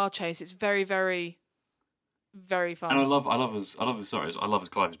whole car chase. It's very, very, very fun. And I love as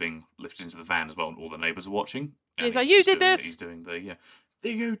Clive is being lifted into the van as well, and all the neighbours are watching. He's like, "You did this." He's doing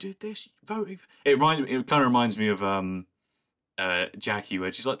you did this. Voting. It kind of reminds me of Jackie,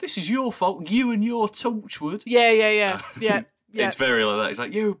 where she's like, "This is your fault, you and your Torchwood." Yeah. It's very like that. He's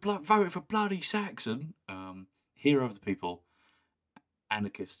like, "You voted for bloody Saxon." Hero of the people,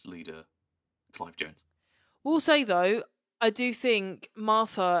 anarchist leader, Clive Jones. We'll say though, I do think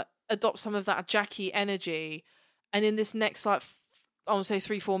Martha adopts some of that Jackie energy, and in this next, I want to say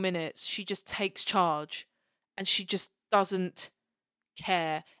 3-4 minutes, she just takes charge, and she just doesn't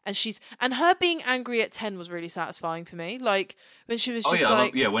care, and her being angry at 10 was really satisfying for me. Like when she was just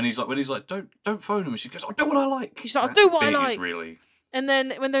when he's like, don't phone him, and she goes, "I'll do what I like." She's like, "I'll do what I like." Really. And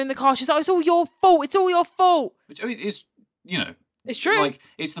then when they're in the car, she's like, "It's all your fault. It's all your fault." Which I mean is, it's true. Like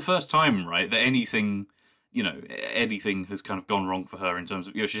it's the first time, right, that anything has kind of gone wrong for her in terms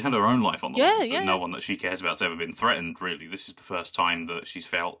of, she's had her own life on the line, but no one that she cares about's ever been threatened, really. This is the first time that she's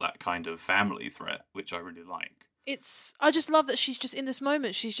felt that kind of family threat, which I really like. I just love that she's just in this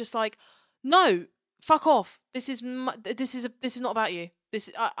moment. She's just like, "No, fuck off. This is not about you.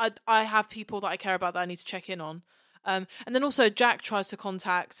 I have people that I care about that I need to check in on." And then also Jack tries to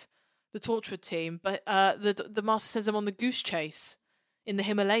contact the Torchwood team, but the master sends them on the goose chase in the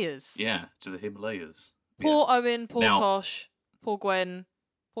Himalayas. Yeah, to the Himalayas. Poor Owen, poor Tosh, poor Gwen,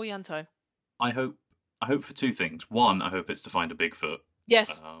 poor Yanto. I hope for two things. One, I hope it's to find a Bigfoot.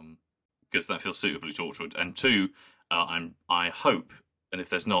 Yes. Because that feels suitably Torchwood. And two, I hope, and if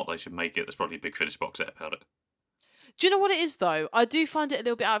there's not, they should make it. There's probably a Big Finish box set about it. Do you know what it is, though? I do find it a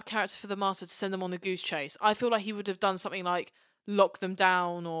little bit out of character for the Master to send them on a goose chase. I feel like he would have done something like lock them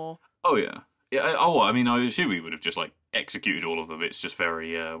down or... Oh, yeah. I mean, I assume he would have just, executed all of them. It's just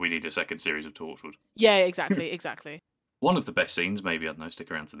very, we need a second series of Torchwood. Yeah, exactly. One of the best scenes, maybe, I don't know,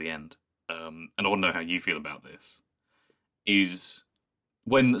 stick around to the end, and I want to know how you feel about this, is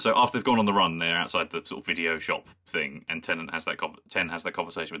so after they've gone on the run, they're outside the sort of video shop thing, and Ten has that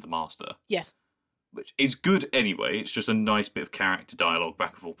conversation with the Master. Yes. Which is good anyway. It's just a nice bit of character dialogue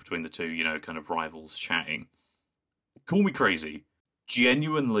back and forth between the two, kind of rivals chatting. Call me crazy.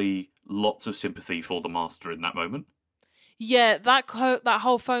 Genuinely lots of sympathy for the Master in that moment. Yeah, that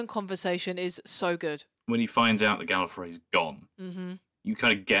whole phone conversation is so good. When he finds out that Gallifrey's gone, you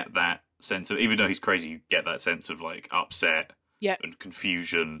kind of get that sense of, even though he's crazy, you get that sense of upset and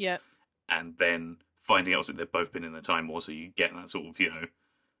confusion. Yeah. And then finding out that they've both been in the Time War, so you get that sort of,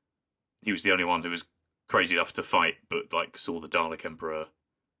 he was the only one who was crazy enough to fight, but saw the Dalek Emperor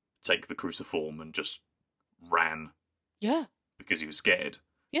take the cruciform and just ran. Yeah. Because he was scared.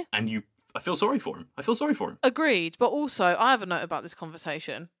 Yeah. And you I feel sorry for him. I feel sorry for him. Agreed, but also I have a note about this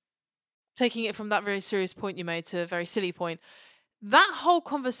conversation. Taking it from that very serious point you made to a very silly point. That whole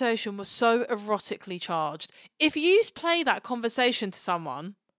conversation was so erotically charged. If you play that conversation to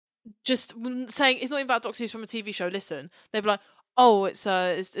someone, just saying it's not even about Doctor Who's from a TV show, listen, they'd be like, "Oh, it's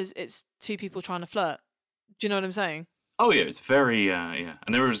two people trying to flirt." Do you know what I'm saying? Oh yeah, it's very yeah,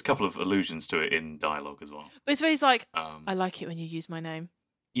 and there was a couple of allusions to it in dialogue as well. But it's where he's like, "I like it when you use my name."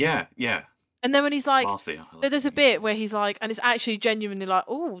 Yeah, yeah. And then when he's like, Lastly, there's a bit where he's like, and it's actually genuinely like,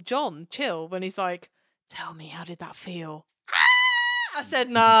 "Oh, John, chill." When he's like, "Tell me, how did that feel?" I said,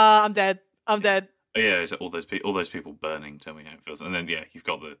 "Nah, I'm dead. I'm dead." Yeah, it's all those people burning. Tell me how it feels, and then yeah, you've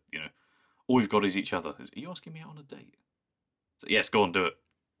got the all we've got is each other. Are you asking me out on a date? So, yes, go on, do it.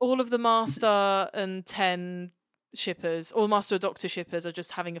 All of the Master and 10 shippers, or Master and Doctor shippers, are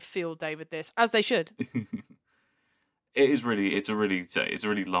just having a field day with this, as they should. It's a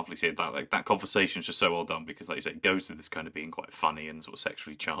really lovely scene. That conversation's just so well done because, like you say, it goes to this kind of being quite funny and sort of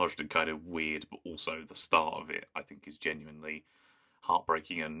sexually charged and kind of weird, but also the start of it, I think, is genuinely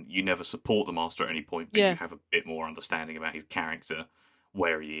heartbreaking. And you never support the Master at any point, but you have a bit more understanding about his character,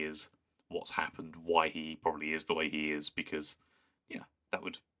 where he is, what's happened, why he probably is the way he is, because that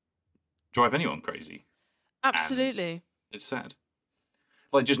would drive anyone crazy. Absolutely. And it's sad.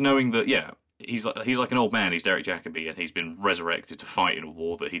 Like, just knowing that, he's like an old man, he's Derek Jacobi, and he's been resurrected to fight in a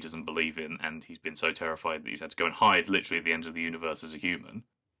war that he doesn't believe in, and he's been so terrified that he's had to go and hide literally at the end of the universe as a human.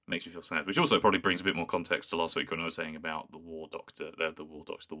 Makes me feel sad. Which also probably brings a bit more context to last week when I was saying about the War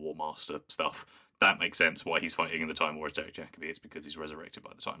Master stuff. That makes sense why he's fighting in the Time War as Derek Jacobi. It's because he's resurrected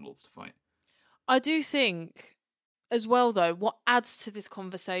by the Time Lords to fight. I do think, as well, though, what adds to this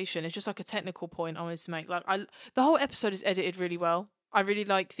conversation is just like a technical point I wanted to make. Like, the whole episode is edited really well. I really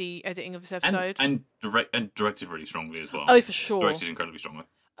like the editing of this episode, and directed really strongly as well. Oh, for sure, directed incredibly strongly.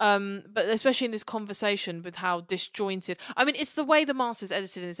 But especially in this conversation with how disjointed. I mean, it's the way the Master's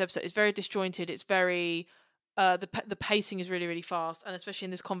edited in this episode. It's very disjointed. It's very the pacing is really, really fast, and especially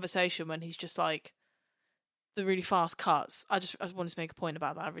in this conversation when he's just like the really fast cuts. I wanted to make a point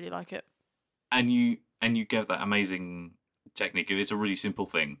about that. I really like it. And you get that amazing technique. It's a really simple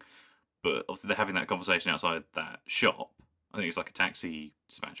thing, but obviously they're having that conversation outside that shop. I think it's like a taxi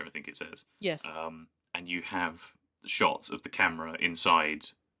dispatcher, I think it says. Yes. And you have shots of the camera inside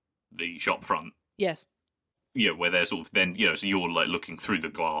the shop front. Yes. Yeah, where they're sort of then, so you're like looking through the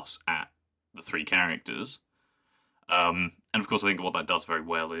glass at the three characters. And of course, I think what that does very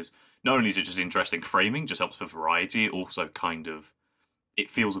well is not only is it just interesting framing, just helps for variety, it also kind of,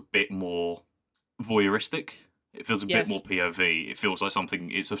 it feels a bit more voyeuristic. It feels a bit more POV. It feels like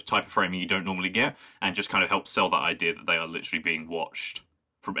something, it's a type of framing you don't normally get, and just kind of helps sell that idea that they are literally being watched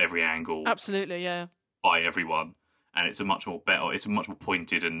from every angle. Absolutely, yeah. By everyone. And it's a much more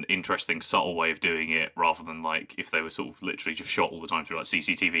pointed and interesting, subtle way of doing it, rather than like if they were sort of literally just shot all the time through like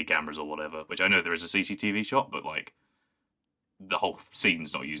CCTV cameras or whatever, which I know there is a CCTV shot, but like the whole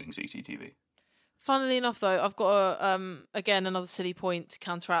scene's not using CCTV. Funnily enough, though, I've got again another silly point to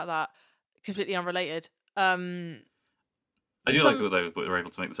counteract that, completely unrelated. I do like that they were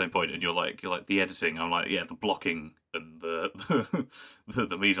able to make the same point, and you're like the editing. I'm like, the blocking and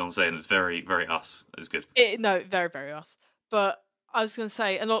the mise en scène is very, very us. It's good. No, very, very us. But I was going to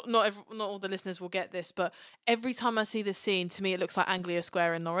say, and not all the listeners will get this, but every time I see this scene, to me it looks like Anglia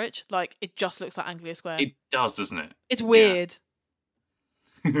Square in Norwich. Like, it just looks like Anglia Square. It does, doesn't it? It's weird.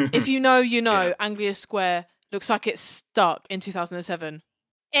 Yeah. If you know, you know. Yeah. Anglia Square looks like it's stuck in 2007.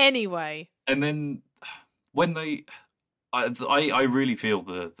 Anyway. And then when they, I really feel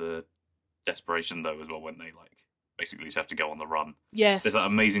the desperation though as well when they like basically just have to go on the run. Yes. There's that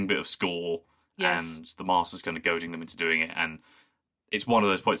amazing bit of score, yes. And the Master's kind of goading them into doing it, and it's one of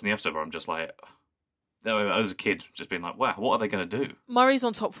those points in the episode where I'm just like, as a kid, just being like, wow, what are they going to do? Murray's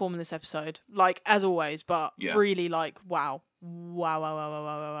on top form in this episode, like as always, but really like wow.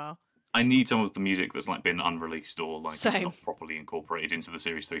 I need some of the music that's like been unreleased or like Same. Not properly incorporated into the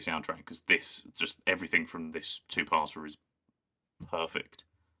Series 3 soundtrack, because this, just everything from this two-parter is perfect.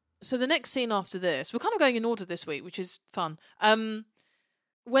 So the next scene after this, we're kind of going in order this week, which is fun.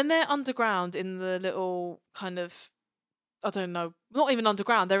 When they're underground in the little kind of, I don't know, not even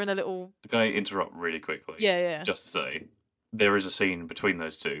underground, they're in a little... Can I interrupt really quickly? Yeah. Just to say, there is a scene between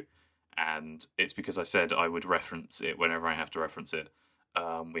those two, and it's because I said I would reference it whenever I have to reference it.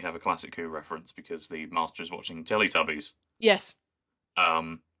 We have a classic Who reference because the Master is watching Teletubbies. Yes.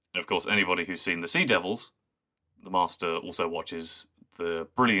 And of course, anybody who's seen the Sea Devils, the Master also watches the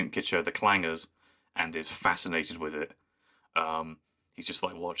brilliant kid show The Clangers and is fascinated with it. He's just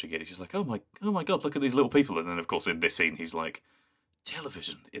like watching it. He's just like, oh my god, look at these little people. And then of course in this scene he's like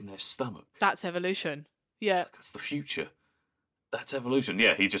television in their stomach. That's evolution. Yeah. That's the future. That's evolution.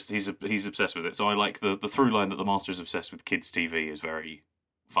 Yeah, he's obsessed with it. So I like the through line that the Master is obsessed with kids' TV is very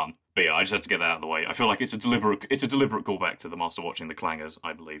fun. But yeah, I just had to get that out of the way. I feel like it's a deliberate callback to the Master watching the Clangers,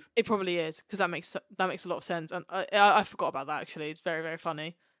 I believe. It probably is, because that makes a lot of sense, and I forgot about that actually. It's very, very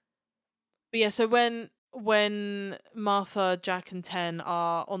funny. But yeah, so when Martha, Jack, and Ten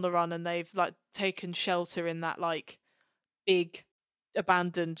are on the run and they've like taken shelter in that like big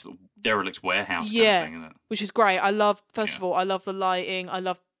abandoned Sort of derelict warehouse kind yeah, of thing, isn't it? which is great. I love of all, I love the lighting, I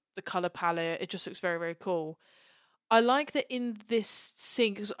love the color palette. It just looks very, very cool. I like that in this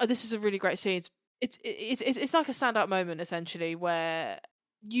scene, because this is a really great scene. It's like a standout moment essentially, where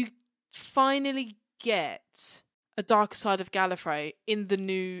you finally get a darker side of Gallifrey in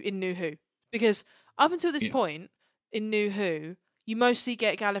New Who, because up until this point in New Who, you mostly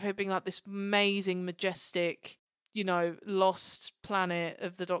get Gallifrey being like this amazing, majestic, lost planet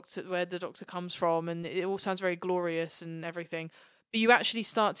of the Doctor, where the Doctor comes from, and it all sounds very glorious and everything. But you actually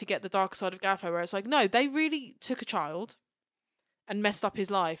start to get the darker side of Gallifrey, where it's like, no, they really took a child and messed up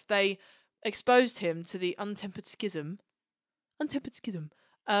his life. They exposed him to the untempered schism, and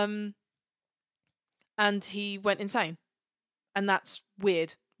he went insane. And that's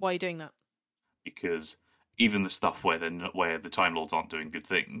weird. Why are you doing that? Because even the stuff where the Time Lords aren't doing good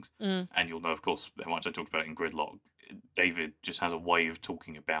things, and you'll know, of course, how much I talked about it in Gridlock, David just has a way of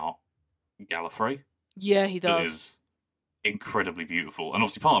talking about Gallifrey. Yeah, he That does. is incredibly beautiful. And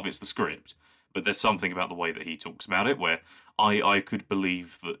obviously part of it's the script, but there's something about the way that he talks about it where I could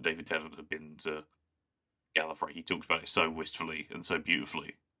believe that David Tennant had been to Gallifrey. He talks about it so wistfully and so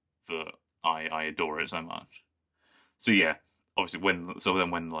beautifully that I adore it so much. So yeah, obviously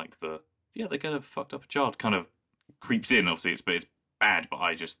when like they kind of fucked up a child kind of creeps in, obviously it's bad, but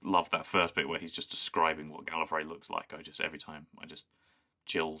I just love that first bit where he's just describing what Gallifrey looks like. Every time I just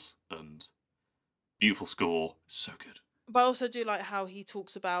chills, and beautiful score, so good. But I also do like how he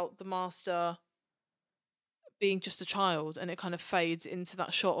talks about the Master being just a child, and it kind of fades into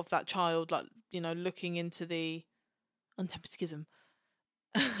that shot of that child, like, looking into the untempered schism.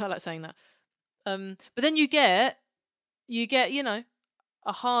 I like saying that. But then you get, a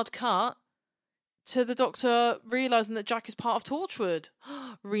hard cut to the Doctor realising that Jack is part of Torchwood.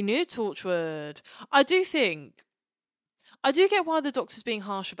 Renewed Torchwood. I do get why the Doctor's being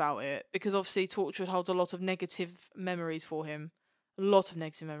harsh about it, because obviously Torchwood holds a lot of negative memories for him. A lot of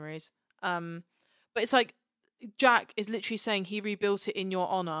negative memories. But it's like, Jack is literally saying he rebuilt it in your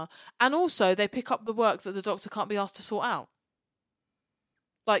honour. And also, they pick up the work that the Doctor can't be asked to sort out.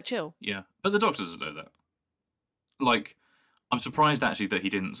 Like, chill. Yeah, but the Doctor doesn't know that. Like, I'm surprised actually that he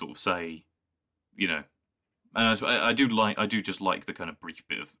didn't sort of say, and I do just like the kind of brief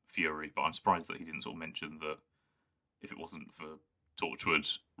bit of fury, but I'm surprised that he didn't sort of mention that if it wasn't for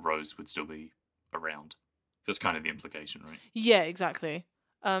Torchwood, Rose would still be around. That's kind of the implication, right? Yeah, exactly.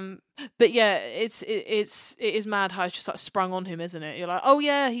 But yeah, it is mad how it's just like sprung on him, isn't it? You're like, oh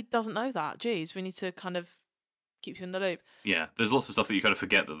yeah, he doesn't know that. Jeez, we need to kind of keep you in the loop. Yeah, there's lots of stuff that you kind of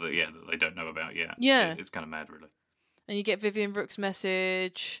forget that they don't know about yet. Yeah. It's kind of mad, really. And you get Vivian Rook's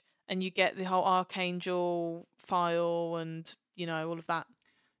message, and you get the whole Archangel file, and all of that.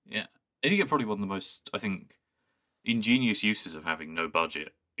 Yeah, and you get probably one of the most, I think, ingenious uses of having no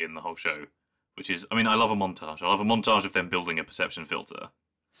budget in the whole show, which is, I love a montage. I love a montage of them building a perception filter.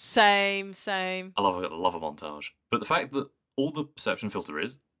 Same. I love a montage. But the fact that all the perception filter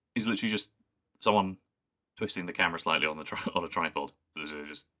is literally just someone twisting the camera slightly on a tripod.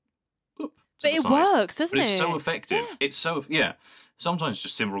 Just, whoop, but it works, doesn't it? It's so effective. Yeah. It's so, yeah. Sometimes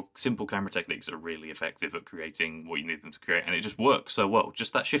just simple camera techniques are really effective at creating what you need them to create, and it just works so well.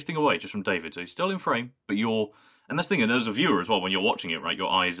 Just that shifting away just from David. So he's still in frame, but and that's the thing, and as a viewer as well, when you're watching it, right,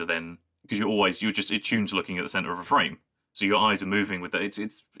 your eyes are then, because you're just attuned to looking at the centre of a frame. So your eyes are moving with that.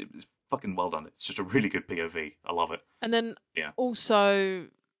 It's fucking well done. It's just a really good POV. I love it. And then also,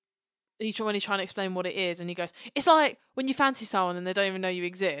 when he's trying to explain what it is, and he goes, it's like when you fancy someone and they don't even know you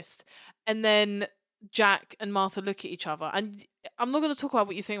exist. And then Jack and Martha look at each other. And I'm not going to talk about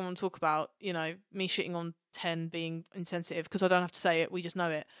what you think I'm going to talk about, me shitting on 10 being insensitive, because I don't have to say it. We just know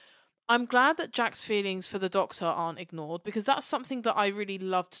it. I'm glad that Jack's feelings for the Doctor aren't ignored, because that's something that I really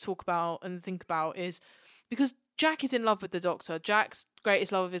love to talk about and think about, is because Jack is in love with the Doctor. Jack's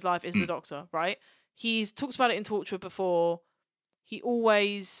greatest love of his life is the Doctor, right? He's talked about it in Torchwood before. He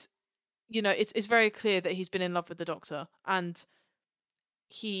always, it's very clear that he's been in love with the Doctor. And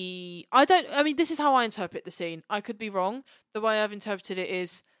this is how I interpret the scene. I could be wrong. The way I've interpreted it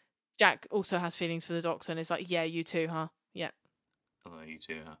is Jack also has feelings for the Doctor, and it's like, yeah, you too, huh? Yeah. You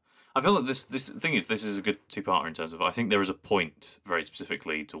too. I feel like this thing is this is a good two-parter in terms of I think there is a point very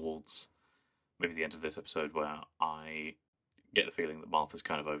specifically towards maybe the end of this episode where I get the feeling that Martha's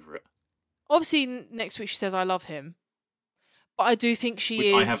kind of over it. Obviously, next week she says I love him, but I do think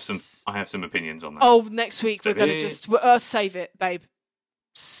she is. I have some opinions on that. Oh, next week Save we're gonna it. just save it, babe.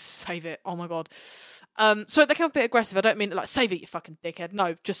 Save it. Oh my god. So they come a bit aggressive. I don't mean like save it, you fucking dickhead.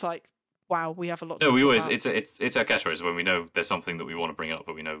 No, just like wow, we have a lot. No, to we talk always about. it's our catchphrase when we know there's something that we want to bring up,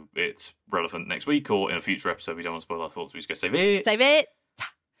 but we know it's relevant next week or in a future episode. We don't want to spoil our thoughts. We just go save it. Save it.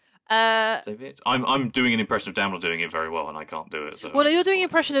 Save it. I'm doing an impression of Damla doing it very well, and I can't do it. So Well, you're doing an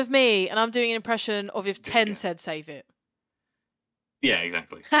impression of me, and I'm doing an impression of if Ten Yeah. said save it. Yeah,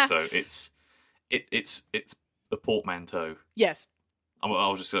 exactly. So it's a portmanteau. Yes.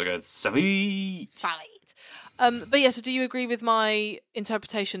 I'll just go save it. Save. But yeah. So, do you agree with my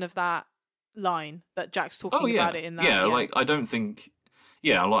interpretation of that line that Jack's talking about it in that? Yeah, like I don't think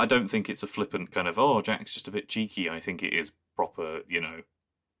it's a flippant kind of Jack's just a bit cheeky. I think it is proper.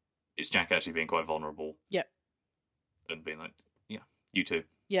 It's Jack actually being quite vulnerable. Yep. And being like, yeah, you too.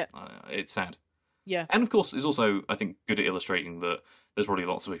 Yeah. It's sad. Yeah. And of course, it's also, I think, good at illustrating that there's probably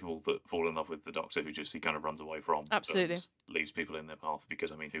lots of people that fall in love with the Doctor who just he kind of runs away from. Absolutely. And leaves people in their path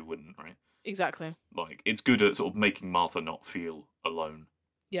because, I mean, who wouldn't, right? Exactly. Like, it's good at sort of making Martha not feel alone.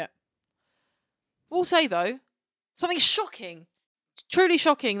 Yeah. We'll say, though, something shocking, truly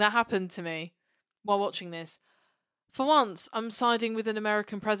shocking that happened to me while watching this. For once, I'm siding with an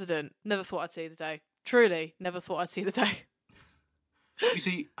American president. Never thought I'd see the day. Truly, never thought I'd see the day. You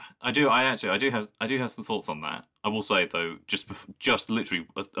see, I do have some thoughts on that. I will say though, just literally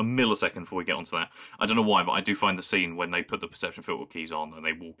a millisecond before we get onto that, I don't know why, but I do find the scene when they put the perception filter keys on and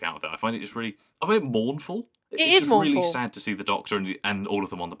they walk out of there, I find it mournful. It's is just mournful. Really sad to see the Doctor and all of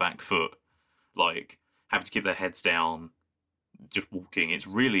them on the back foot, like having to keep their heads down, just walking. It's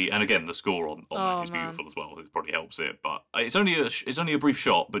really, and again, the score on that is beautiful as well. It probably helps it, but it's only a brief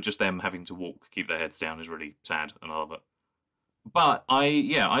shot, but just them having to walk, keep their heads down is really sad, and I love it. But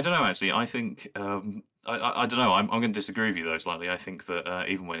I don't know. Actually, I think I don't know. I'm going to disagree with you though slightly. I think that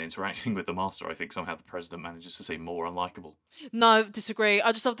even when interacting with the Master, I think somehow the President manages to seem more unlikable. No, disagree.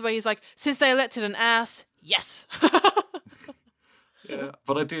 I just love the way he's like, since they elected an ass, yes. Yeah,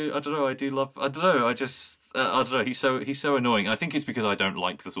 but I don't know. I don't know. He's so annoying. I think it's because I don't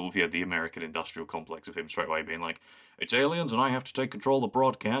like the sort of the American industrial complex of him straight away being like, it's aliens and I have to take control of the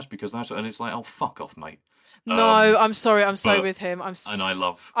broadcast because that's, and it's like, oh fuck off, mate. No, I'm sorry. I'm so with him. I'm so with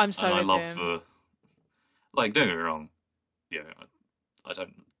him. The, like, don't get me wrong. Yeah, I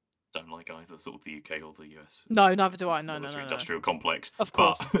don't like either sort of the UK or the US. No, neither do I. No. Industrial complex. Of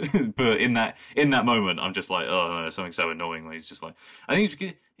course. But in that moment, I'm just like, oh no, something so annoying. Where he's just like, I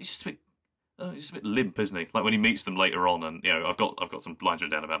think he's just a bit limp, isn't he? Like when he meets them later on, and I've got some lines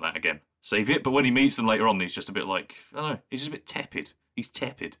written down about that again. Save it. But when he meets them later on, he's just a bit like, I don't know, he's just a bit tepid. He's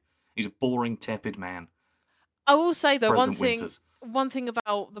tepid. He's a boring, tepid man. I will say though, President one thing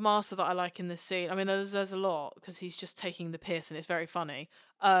about the Master that I like in this scene. I mean, there's a lot because he's just taking the piss and it's very funny.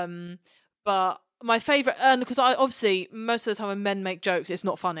 But my favourite, because I obviously most of the time when men make jokes, it's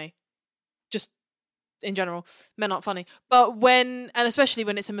not funny. Just in general, men aren't funny. But and especially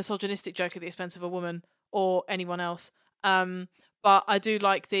when it's a misogynistic joke at the expense of a woman or anyone else. But I do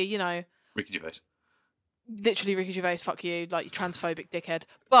like the Ricky Gervais. Literally Ricky Gervais, fuck you, like you transphobic dickhead.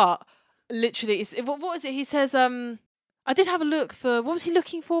 But literally, what is it? He says, I did have a look for, what was he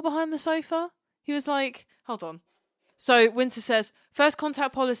looking for behind the sofa? He was like, hold on. So Winter says, first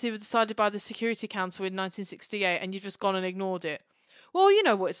contact policy was decided by the Security Council in 1968 and you've just gone and ignored it. Well, you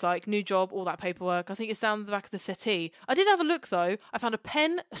know what it's like, new job, all that paperwork. I think it's down the back of the settee. I did have a look though. I found a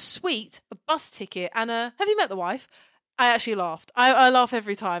pen, a sweet, a bus ticket, and have you met the wife? I actually laughed. I laugh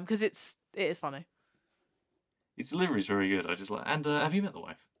every time because it is funny. His delivery is very good. I just like, and have you met the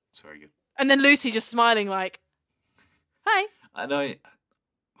wife? It's very good. And then Lucy just smiling like, hi.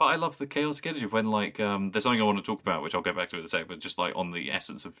 But I love the chaotic energy of when, like, there's something I want to talk about, which I'll get back to in a sec, but just, like, on the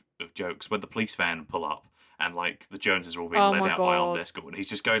essence of jokes, when the police van pull up, and, like, the Joneses are all being led out by armed escort, and he's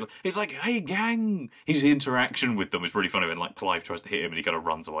just going, it's like, hey, gang! His interaction with them is really funny when, like, Clive tries to hit him, and he kind of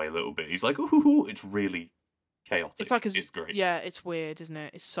runs away a little bit. He's like, ooh, it's really chaotic. It's like it's great. Yeah, it's weird, isn't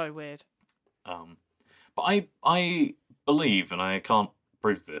it? It's so weird. But I believe, and I can't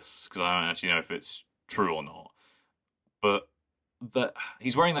prove this, because I don't actually know if it's true or not, but that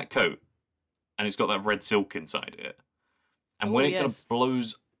he's wearing that coat and it's got that red silk inside it, and when it kind of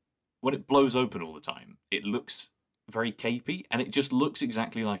blows open all the time, it looks very capey, and it just looks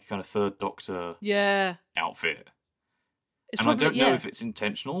exactly like a kind of Third Doctor outfit. And I don't know if it's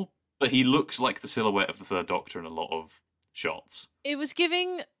intentional, but he looks like the silhouette of the Third Doctor in a lot of shots. It was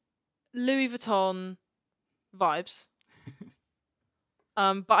giving Louis Vuitton vibes.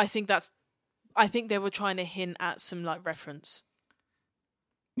 But I think they were trying to hint at some like reference.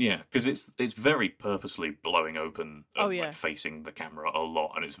 Yeah, because it's very purposely blowing open and yeah. like, facing the camera a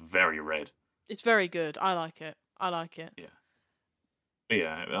lot, and it's very red. It's very good. I like it. Yeah. But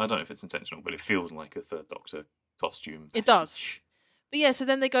yeah, I don't know if it's intentional, but it feels like a Third Doctor costume. It does. But yeah, so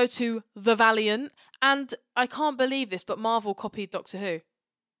then they go to the Valiant, and I can't believe this, but Marvel copied Doctor Who.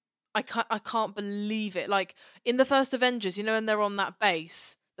 I can't believe it. Like in the first Avengers, you know, when they're on that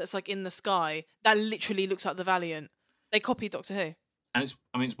base that's like in the sky, that literally looks like the Valiant. They copied Doctor Who. And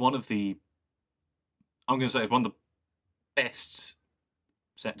it's one of the, I'm going to say it's one of the best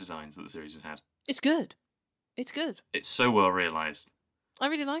set designs that the series has had. It's good. It's good. It's so well realised. I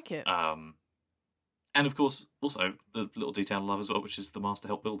really like it. And of course, also the little detail I love as well, which is the Master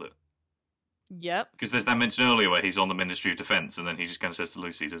helped build it. Yep. Because there's that mention earlier where he's on the Ministry of Defence, and then he just kind of says to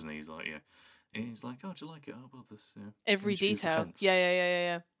Lucy, doesn't he? He's like, oh, do you like it? I'll build this. Every Ministry of detail. Defence."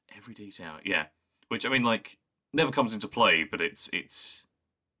 Yeah. Every detail, yeah. Which I mean, like, never comes into play, but it's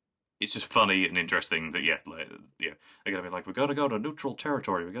just funny and interesting that they're gonna be like, we gotta go to neutral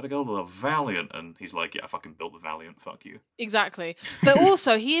territory, we gotta go to the Valiant, and he's like, yeah, I fucking built the Valiant, fuck you. Exactly. But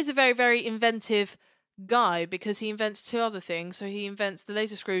also, he is a very, very inventive guy because he invents two other things. So he invents the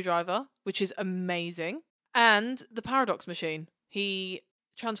laser screwdriver, which is amazing, and the paradox machine. He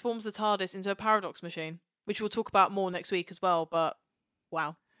transforms the TARDIS into a paradox machine, which we'll talk about more next week as well. But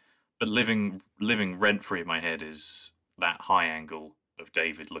wow. But living rent free in my head is that high angle of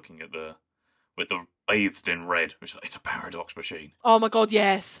David looking at with the bathed in red, which it's a paradox machine. Oh my god,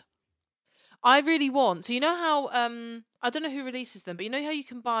 yes. I really want. So you know how I don't know who releases them, but you know how you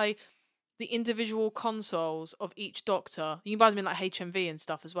can buy the individual consoles of each Doctor? You can buy them in like HMV and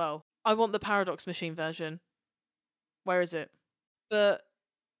stuff as well. I want the paradox machine version. Where is it? But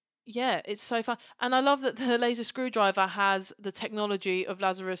yeah, it's so fun. And I love that the laser screwdriver has the technology of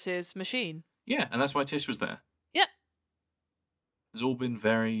Lazarus's machine. Yeah, and that's why Tish was there. Yep. It's all been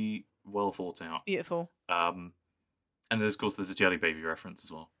very well thought out. Beautiful. And of course there's a Jelly Baby reference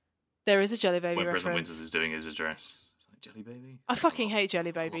as well. There is a Jelly Baby when reference. President Winters is doing his address. It's like, Jelly Baby? I fucking hate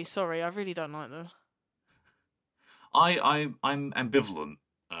Jelly Baby. Sorry, I really don't like them. I'm ambivalent,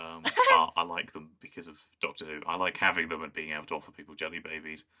 but I like them because of Doctor Who. I like having them and being able to offer people Jelly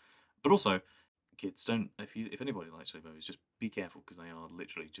Babies. But also, kids, don't. If anybody likes Jelly Babies, just be careful because they are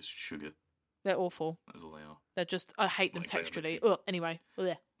literally just sugar. They're awful. That's all they are. They're just. I hate them Like texturally. Ugh, anyway.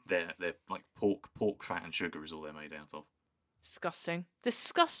 Ugh. They're like pork fat and sugar is all they're made out of. Disgusting.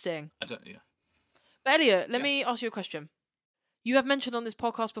 Disgusting. Yeah. But Elliot, let me ask you a question. You have mentioned on this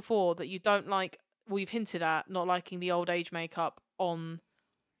podcast before that you don't like. Well, you've hinted at not liking the old age makeup on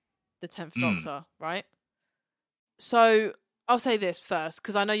the 10th Doctor, right? So I'll say this first,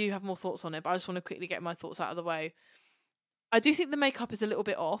 because I know you have more thoughts on it, but I just want to quickly get my thoughts out of the way. I do think the makeup is a little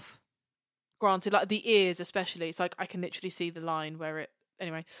bit off. Granted, like the ears especially, it's like I can literally see the line where it...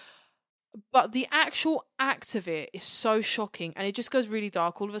 Anyway. But the actual act of it is so shocking, and it just goes really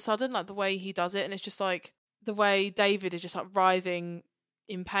dark all of a sudden, like the way he does it, and it's just like the way David is just like writhing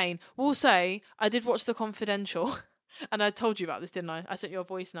in pain. We'll say, I did watch The Confidential, and I told you about this, didn't I? I sent you a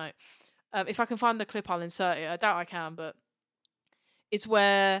voice note. If I can find the clip, I'll insert it. I doubt I can, but it's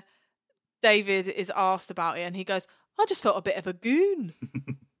where David is asked about it, and he goes, I just felt a bit of a goon.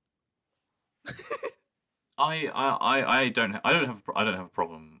 I don't have a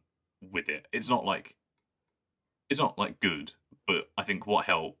problem with it. It's not like good, but I think what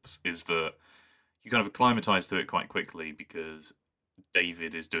helps is that you kind of acclimatise to it quite quickly because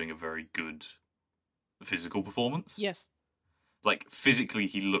David is doing a very good physical performance. Yes. Like, physically,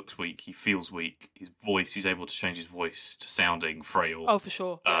 he looks weak, he feels weak, he's able to change his voice to sounding frail. Oh, for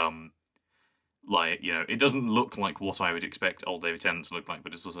sure. Yeah. Like, you know, it doesn't look like what I would expect old David Tennant to look like,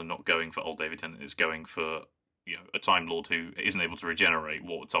 but it's also not going for old David Tennant, it's going for, you know, a Time Lord who isn't able to regenerate.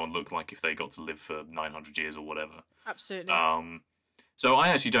 What would someone look like if they got to live for 900 years or whatever? Absolutely. So I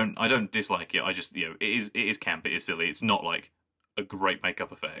actually don't dislike it. I just, you know, it is camp, it is silly. It's not like a great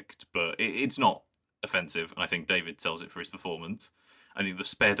makeup effect, but it's not offensive, and I think David sells it for his performance. I think the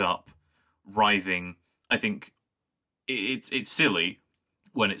sped up, writhing, I think it's silly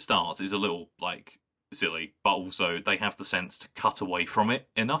when it starts, is a little, like, silly, but also they have the sense to cut away from it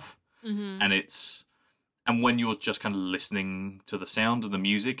enough, and when you're just kind of listening to the sound and the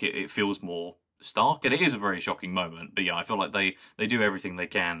music, it feels more stark, and it is a very shocking moment, but yeah, I feel like they do everything they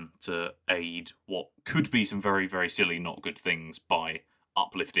can to aid what could be some very, very silly, not good things by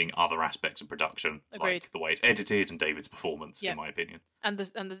uplifting other aspects of production, Agreed. like the way it's edited and David's performance, Yeah. in my opinion. And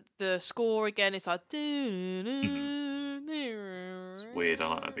the score again is like. It's weird. I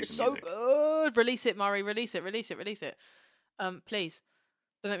like that piece It's of so music. good. Release it, Murray. Release it. Please,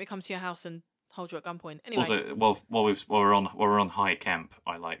 don't make me come to your house and hold you at gunpoint. Anyway, Also, while we're on high camp,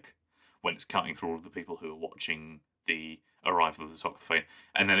 I like when it's cutting through all of the people who are watching the arrival of the Toxophane,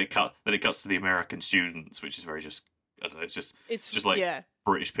 and then it cuts to the American students, which is very just, I don't know, it's just like yeah.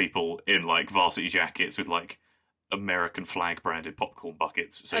 British people in like varsity jackets with like American flag branded popcorn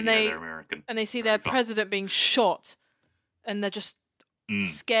buckets, so And you know they- they're American. And they see Very their fun. president being shot, and they're just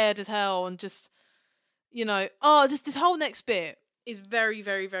scared as hell, and just this whole next bit is very,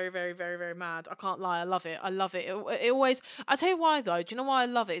 very, very, very, very, very mad. I can't lie, I love it. It always. I tell you why though. Do you know why I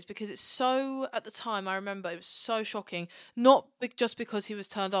love it? It's because it's so. At the time, I remember it was so shocking. Not just because he was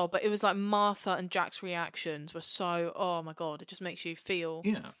turned old, but it was like Martha and Jack's reactions were so. Oh my god! It just makes you feel.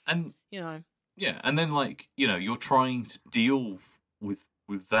 Yeah, and You then like you're trying to deal with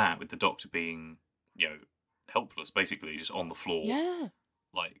that, with the Doctor being helpless, basically just on the floor. Yeah.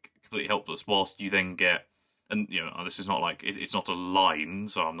 Like completely helpless, whilst you then get, and this is not like it's not a line,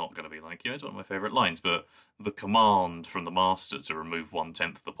 so I'm not going to be like it's one of my favourite lines, but the command from the Master to remove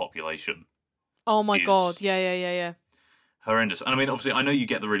 1/10 of the population. Oh my is god! Yeah. Horrendous. And I mean, obviously, I know you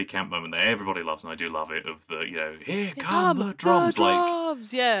get the really camp moment there. Everybody loves, and I do love it. Of the here Here come the drums, the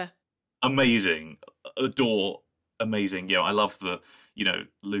drums. Yeah. Amazing, adore, amazing. I love the.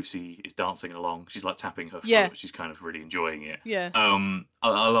 Lucy is dancing along. She's like tapping her foot. Yeah. She's kind of really enjoying it. Yeah.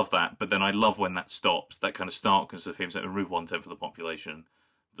 I love that. But then I love when that stops. That kind of starkness of him saying, remove 1/10 of the population.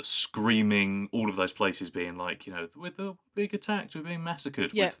 The screaming, all of those places being like, we're being attacked, we're being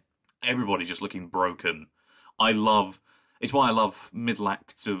massacred. Yeah. With everybody just looking broken. It's why I love middle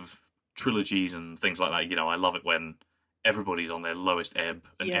acts of trilogies and things like that. I love it when everybody's on their lowest ebb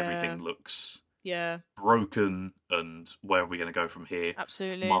and Yeah. everything looks Yeah. broken, and where are we going to go from here?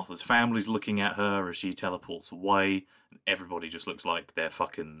 Absolutely. Martha's family's looking at her as she teleports away, and everybody just looks like they're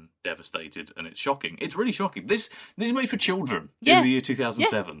fucking devastated, and it's shocking. It's really shocking. This is made for children Yeah. in the year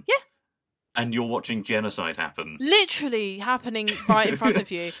 2007. Yeah. And you're watching genocide happen. Literally happening right in front of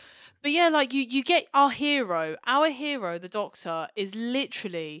you. But yeah, like you get our hero, the Doctor, is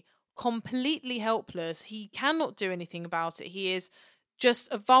literally completely helpless. He cannot do anything about it. He is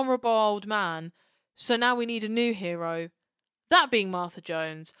just a vulnerable old man. So now we need a new hero. That being Martha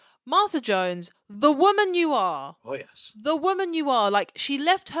Jones. Martha Jones, the woman you are. Oh, yes. The woman you are. Like, she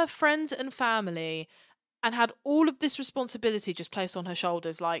left her friends and family and had all of this responsibility just placed on her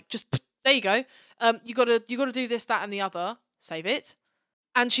shoulders. Like, just there you go. You gotta do this, that, and the other. Save it.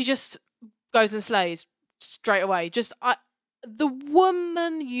 And she just goes and slays straight away. The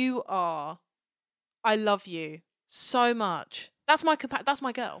woman you are. I love you so much. That's my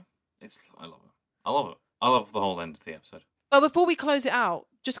girl. I love it. I love it. I love the whole end of the episode. But before we close it out,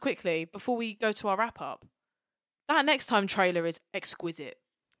 just quickly, before we go to our wrap up, that next time trailer is exquisite.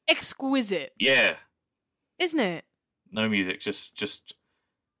 Exquisite. Yeah. Isn't it? No music, just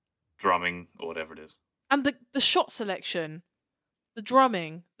drumming or whatever it is. And the shot selection, the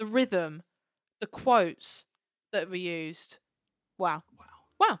drumming, the rhythm, the quotes that were used. Wow.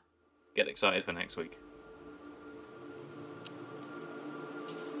 Wow. Get excited for next week.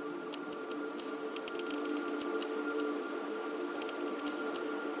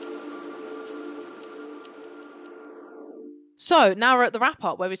 So now we're at the wrap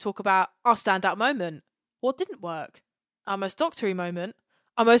up where we talk about our standout moment. What didn't work? Our most doctory moment,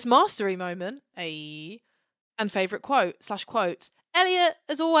 our most mastery moment, and favourite quotes. Elliot,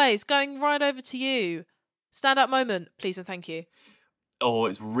 as always, going right over to you. Standout moment, please and thank you. Oh,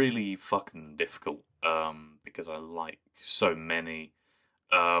 it's really fucking difficult because I like so many.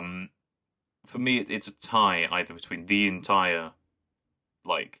 For me, it's a tie either between the entire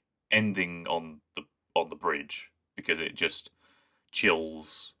ending on the bridge, because it just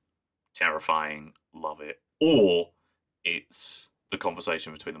chills, terrifying, love it, or it's the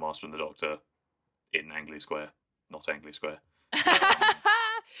conversation between the Master and the Doctor in Anglia Square, not Anglia Square.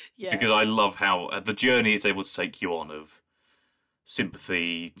 Yeah. Because I love how the journey it's able to take you on of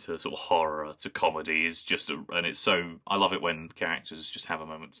sympathy to sort of horror to comedy is just, and it's so, I love it when characters just have a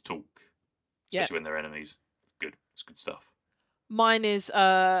moment to talk, especially when they're enemies. Good, it's good stuff. Mine is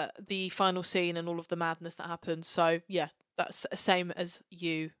the final scene and all of the madness that happens. So yeah, that's the same as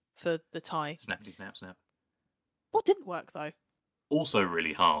you for the tie. Snappity snap snap. What didn't work though? Also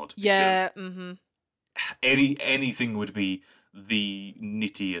really hard. Yeah. Because anything would be the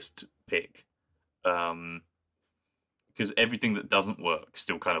nittiest pick. because everything that doesn't work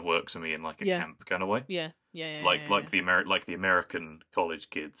still kind of works for me in like a camp kind of way. Yeah. Like the American college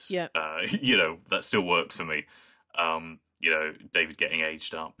kids. Yeah. That still works for me. David getting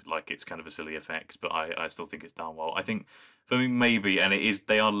aged up, like it's kind of a silly effect, but I still think it's done well. I think for me maybe, and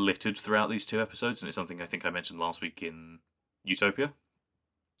they are littered throughout these 2 episodes, and it's something I think I mentioned last week in Utopia.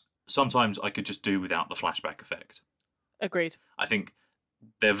 Sometimes I could just do without the flashback effect. Agreed. I think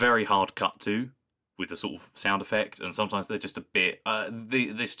they're very hard cut to with the sort of sound effect, and sometimes they're just a bit.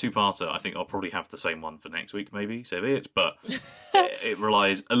 This 2-parter, I think I'll probably have the same one for next week, maybe, so be it. But it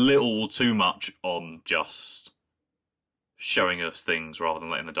relies a little too much on just showing us things rather than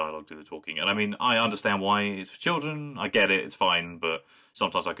letting the dialogue do the talking. And I mean, I understand why it's for children. I get it, it's fine, but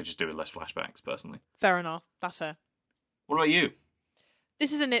sometimes I could just do with less flashbacks, personally. Fair enough. That's fair. What about you?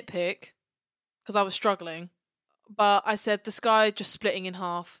 This is a nitpick, because I was struggling, but I said the sky just splitting in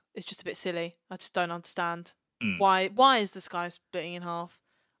half is just a bit silly. I just don't understand. Why is the sky splitting in half?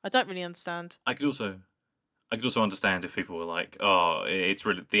 I don't really understand. I could also understand if people were like, oh, it's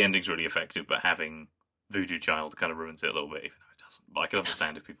really, the ending's really effective, but having Voodoo Child kind of ruins it a little bit, even though it doesn't. But I can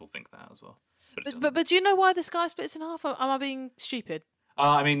understand if people think that as well. But do you know why the sky splits in half? Am I being stupid?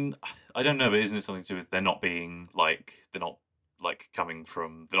 I mean, I don't know, but isn't it something to do with they're not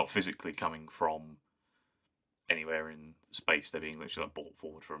physically coming from anywhere in space. They're being literally like brought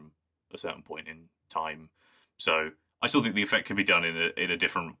forward from a certain point in time. So I still think the effect could be done in a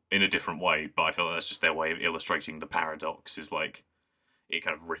different way, but I feel like that's just their way of illustrating the paradox, is like it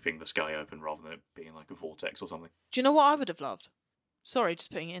kind of ripping the sky open rather than it being like a vortex or something. Do you know what I would have loved? Sorry,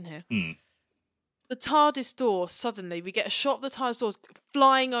 just putting it in here. The TARDIS door, suddenly we get a shot of the TARDIS doors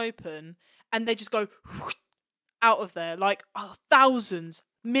flying open, and they just go out of there, like thousands,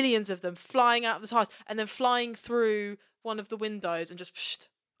 millions of them flying out of the TARDIS, and then flying through one of the windows and just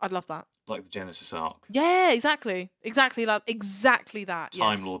I'd love that. Like the Genesis arc. Yeah, exactly that.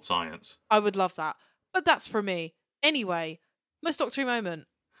 Time Lord Science. I would love that. But that's for me. Anyway, most Doctor Who moment.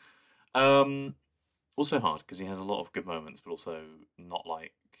 Also hard, because he has a lot of good moments, but also not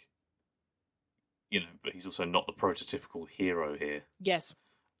like, but he's also not the prototypical hero here. Yes.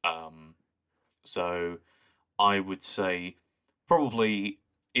 So I would say probably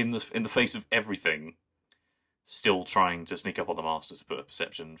in the face of everything, still trying to sneak up on the Master to put a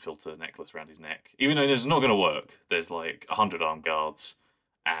perception filter necklace around his neck. Even though it's not going to work. There's like 100 armed guards,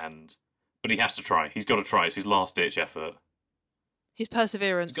 but he has to try. He's got to try. It's his last ditch effort. His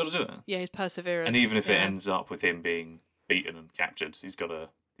perseverance. He's got to do it. Yeah, his perseverance. And even if it ends up with him being beaten and captured, he's got to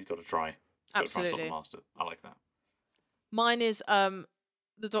try. He's got to try and stop the Master. I like that. Mine is the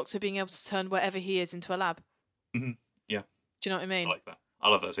Doctor being able to turn wherever he is into a lab. Mm-hmm. Yeah. Do you know what I mean? I like that. I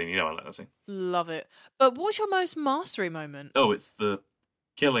love that scene. I like that scene. Love it. But what's your most mastery moment? Oh, it's the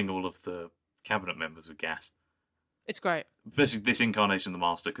killing all of the cabinet members with gas. It's great. Especially this incarnation of the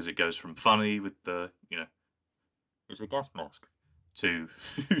Master, because it goes from funny with the, it's a gas mask, to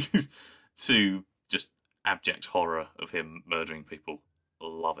just abject horror of him murdering people.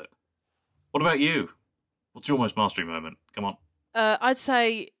 Love it. What about you? What's your most mastery moment? Come on. I'd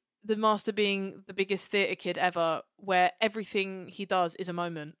say the Master being the biggest theatre kid ever, where everything he does is a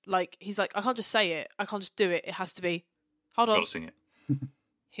moment. Like, he's like, I can't just say it. I can't just do it. It has to be, hold on. Gotta sing it.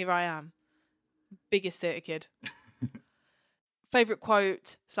 Here I am. Biggest theatre kid. Favourite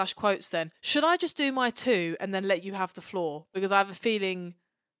quote / quotes then. Should I just do my 2 and then let you have the floor? Because I have a feeling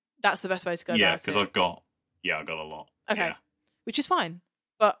that's the best way to go about it. Yeah, because I've got a lot. Okay. Yeah. Which is fine.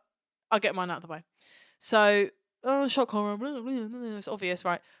 But I'll get mine out of the way. So, shock horror. It's obvious,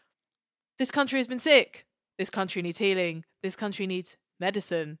 right? This country has been sick. This country needs healing. This country needs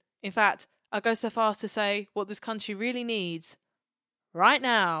medicine. In fact, I go so far as to say what this country really needs right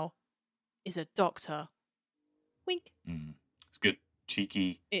now is a doctor. Wink. It's good.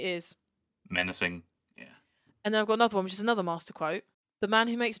 Cheeky. It is. Menacing. Yeah. And then I've got another one, which is another Master quote. The man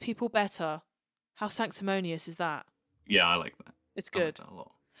who makes people better. How sanctimonious is that? Yeah, I like that. It's good. I like that a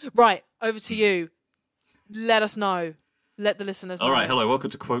lot. Right, over to you. Let us know. Let the listeners know. All right, hello. Welcome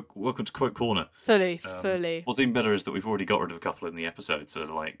to Quote Corner. Fully. What's even better is that we've already got rid of a couple in the episode,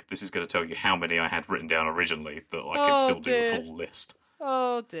 so this is going to tell you how many I had written down originally that I can still do a full list.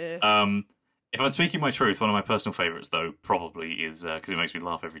 Oh dear. If I'm speaking my truth, one of my personal favourites, though, probably is, because it makes me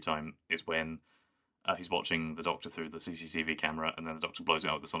laugh every time, is when he's watching the Doctor through the CCTV camera, and then the Doctor blows it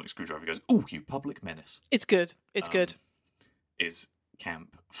out with the sonic screwdriver and goes, "Ooh, you public menace." It's good. It's good. Is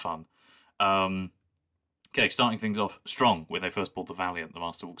camp fun. Okay, starting things off strong. When they first board the Valiant, the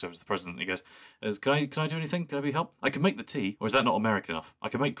Master walks over to the President and he goes, Can I do anything? Can I be help? I can make the tea, or is that not American enough? I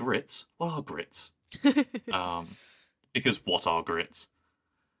can make grits. What are grits? Because what are grits?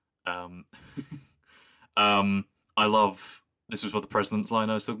 I love... This was what the president's line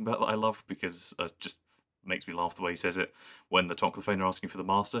I was talking about that I love, because it just makes me laugh the way he says it. When the Toclafane are asking for the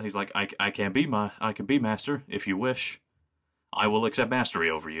master, he's like, I can be master, if you wish. I will accept mastery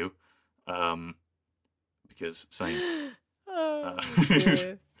over you. Because same.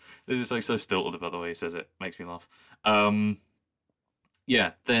 It's like so stilted about the way he says it. Makes me laugh.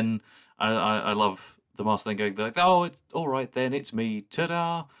 Yeah, then I love the master then going like, oh, it's all right then, it's me.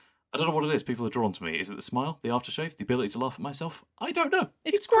 Ta-da! I don't know what it is. People are drawn to me. Is it the smile, the aftershave, the ability to laugh at myself? I don't know.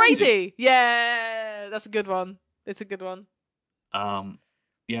 It's crazy. crazy. Yeah, that's a good one. It's a good one.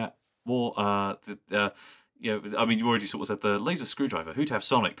 Yeah. More. Yeah. I mean, you already sort of said the laser screwdriver. Who'd have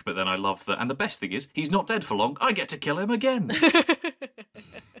Sonic? But then I love that. And the best thing is, he's not dead for long. I get to kill him again.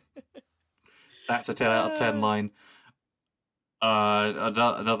 That's a 10 out of 10 line.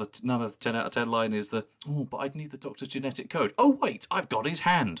 Another 10 out of 10 line is the, oh, but I'd need the doctor's genetic code. Oh, wait, I've got his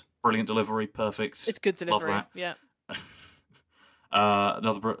hand. Brilliant delivery, perfect. It's good delivery, Love that. yeah.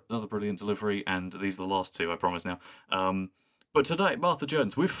 Another brilliant delivery, and these are the last two, I promise now. But tonight, Martha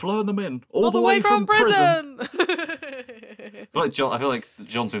Jones, we've flown them in all the way from prison. I feel like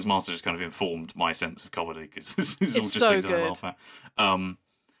Johnson's Master just kind of informed my sense of comedy, because it's all just so things I good. laugh at.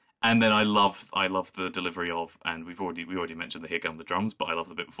 And then I love the delivery of, and we already mentioned the Here Come the Drums, but I love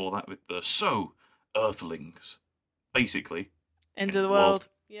the bit before that with the so Earthlings, basically. End of the world.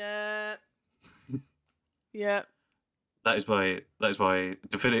 Yeah. Yeah. That is my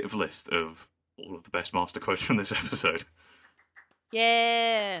definitive list of all of the best Master quotes from this episode.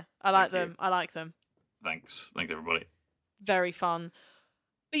 Yeah. I like Thank them. I like them. Thanks everybody. Very fun.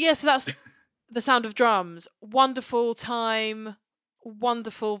 But yeah, so that's the sound of drums. Wonderful time.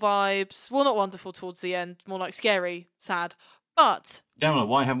 Wonderful vibes. Well, not wonderful towards the end, more like scary, sad. But Damn,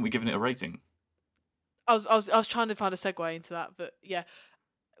 why haven't we given it a rating? I was trying to find a segue into that, but yeah,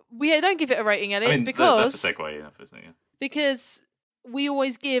 we don't give it a rating, Elliot, I mean, because that's a segue enough, isn't it? Yeah. Because we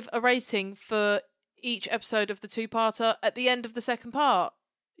always give a rating for each episode of the two-parter at the end of the second part,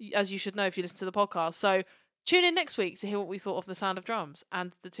 as you should know if you listen to the podcast. So tune in next week to hear what we thought of the sound of drums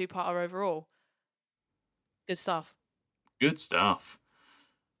and the two-parter overall. Good stuff. Good stuff.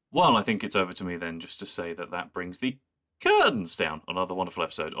 Well, I think it's over to me then just to say that brings the curtains down on another wonderful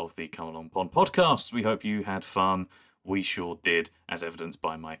episode of the Come Along Pond podcast. We hope you had fun. We sure did, as evidenced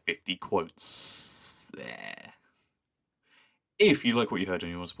by my 50 quotes there. If you like what you heard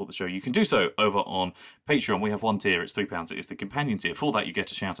and you want to support the show, you can do so over on Patreon. We have one tier, it's £3. It is the companion tier. For that, you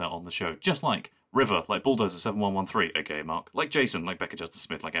get a shout out on the show, just like River, like Bulldozer7113, aka Mark, like Jason, like Becca Justice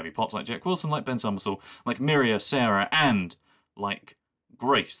Smith, like Abby Potts, like Jack Wilson, like Ben Summersall, like Miria, Sarah, and like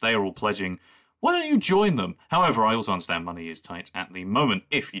Grace. They are all pledging. Why don't you join them? However, I also understand money is tight at the moment.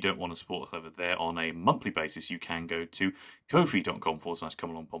 If you don't want to support us over there on a monthly basis, you can go to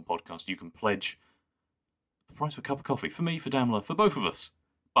ko-fi.com/Come Along Pond podcast. You can pledge the price of a cup of coffee for me, for Damler, for both of us.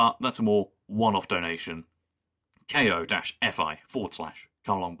 But that's a more one-off donation.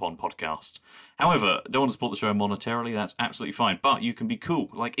 ko-fi.com/Come Along Pond podcast. However, don't want to support the show monetarily, that's absolutely fine. But you can be cool,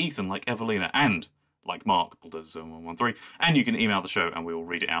 like Ethan, like Evelina, and like Mark, Bulldozer7113, and you can email the show and we will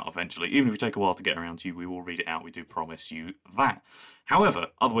read it out eventually. Even if we take a while to get around to you, we will read it out. We do promise you that. However,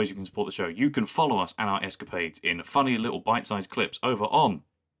 other ways you can support the show, you can follow us and our escapades in funny little bite-sized clips over on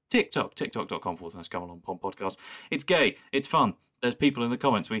TikTok, tiktok.com/Come Along Pond podcast. It's gay, it's fun, there's people in the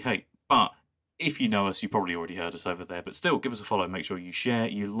comments we hate, but if you know us, you probably already heard us over there, but still, give us a follow, make sure you share,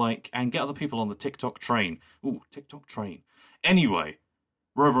 you like, and get other people on the TikTok train. Ooh, TikTok train. Anyway,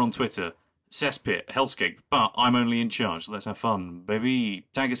 we're over on Twitter, Cesspit, Hellscape, but I'm only in charge, so let's have fun, baby.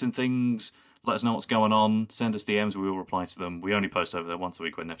 Tag us in things, let us know what's going on, send us DMs, we will reply to them. We only post over there once a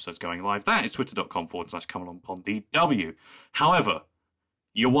week when an episode's going live. That is twitter.com/Come Along Pond DW. However,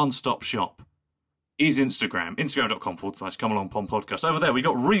 your one-stop shop is Instagram, instagram.com/Come Along Pond podcast. Over there, we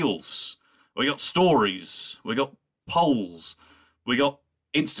got reels, we got stories, we got polls, we got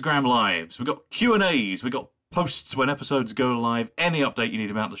Instagram lives, we got Q&As, we got posts when episodes go live. Any update you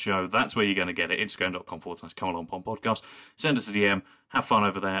need about the show, that's where you're going to get it. Instagram.com/Come Along Pond podcast. Send us a DM. Have fun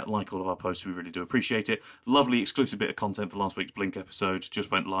over there. Like all of our posts. We really do appreciate it. Lovely exclusive bit of content for last week's Blink episode.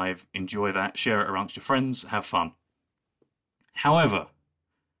 Just went live. Enjoy that. Share it amongst your friends. Have fun. However,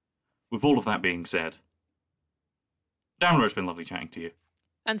 with all of that being said, Damler, it's been lovely chatting to you.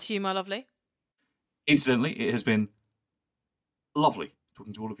 And to you, my lovely. Incidentally, it has been lovely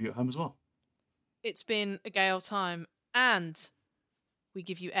talking to all of you at home as well. It's been a gay old time, and we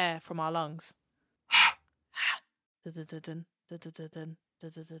give you air from our lungs. Bye,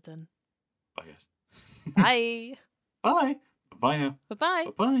 guys. Bye. Bye. Bye now. Bye-bye.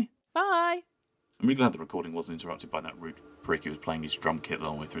 Bye. Bye. I'm really glad the recording wasn't interrupted by that rude prick who was playing his drum kit the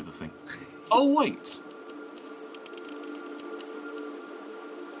whole way through the thing. Oh, wait.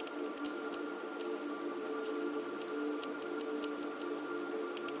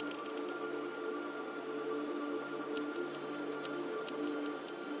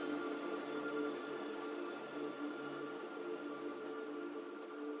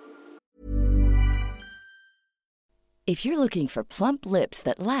 If you're looking for plump lips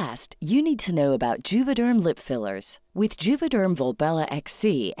that last, you need to know about Juvederm lip fillers. With Juvederm Volbella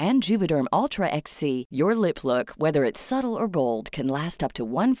XC and Juvederm Ultra XC, your lip look, whether it's subtle or bold, can last up to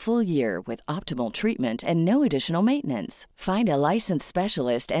 1 full year with optimal treatment and no additional maintenance. Find a licensed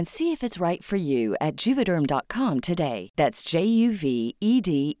specialist and see if it's right for you at Juvederm.com today. That's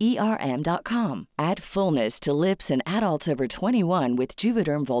JUVEDERM.com. Add fullness to lips in adults over 21 with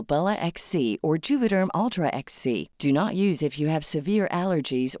Juvederm Volbella XC or Juvederm Ultra XC. Do not use if you have severe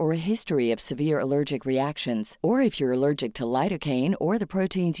allergies or a history of severe allergic reactions, or if you're allergic to lidocaine or the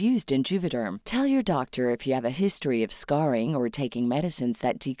proteins used in Juvederm. Tell your doctor if you have a history of scarring or taking medicines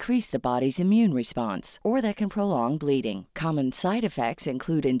that decrease the body's immune response or that can prolong bleeding. Common side effects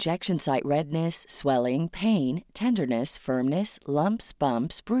include injection site redness, swelling, pain, tenderness, firmness, lumps,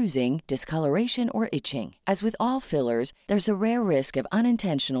 bumps, bruising, discoloration, or itching. As with all fillers, there's a rare risk of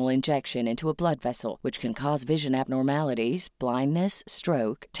unintentional injection into a blood vessel, which can cause vision abnormalities, blindness,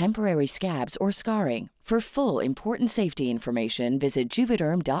 stroke, temporary scabs, or scarring. For full, important safety information, visit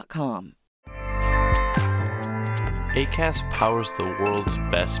Juvederm.com. Acast powers the world's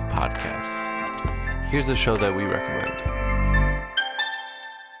best podcasts. Here's a show that we recommend.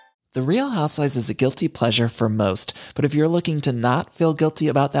 The Real Housewives is a guilty pleasure for most, but if you're looking to not feel guilty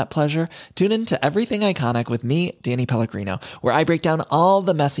about that pleasure, tune in to Everything Iconic with me, Danny Pellegrino, where I break down all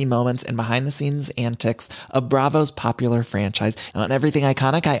the messy moments and behind-the-scenes antics of Bravo's popular franchise. And on Everything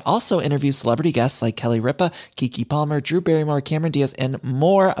Iconic, I also interview celebrity guests like Kelly Ripa, Keke Palmer, Drew Barrymore, Cameron Diaz, and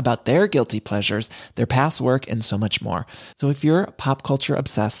more about their guilty pleasures, their past work, and so much more. So if you're pop culture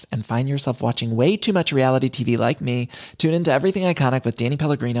obsessed and find yourself watching way too much reality TV like me, tune in to Everything Iconic with Danny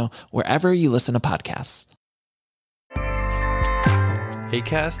Pellegrino, wherever you listen to podcasts.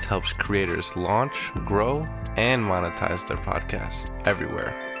 Acast helps creators launch, grow, and monetize their podcasts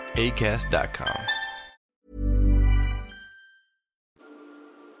everywhere. Acast.com.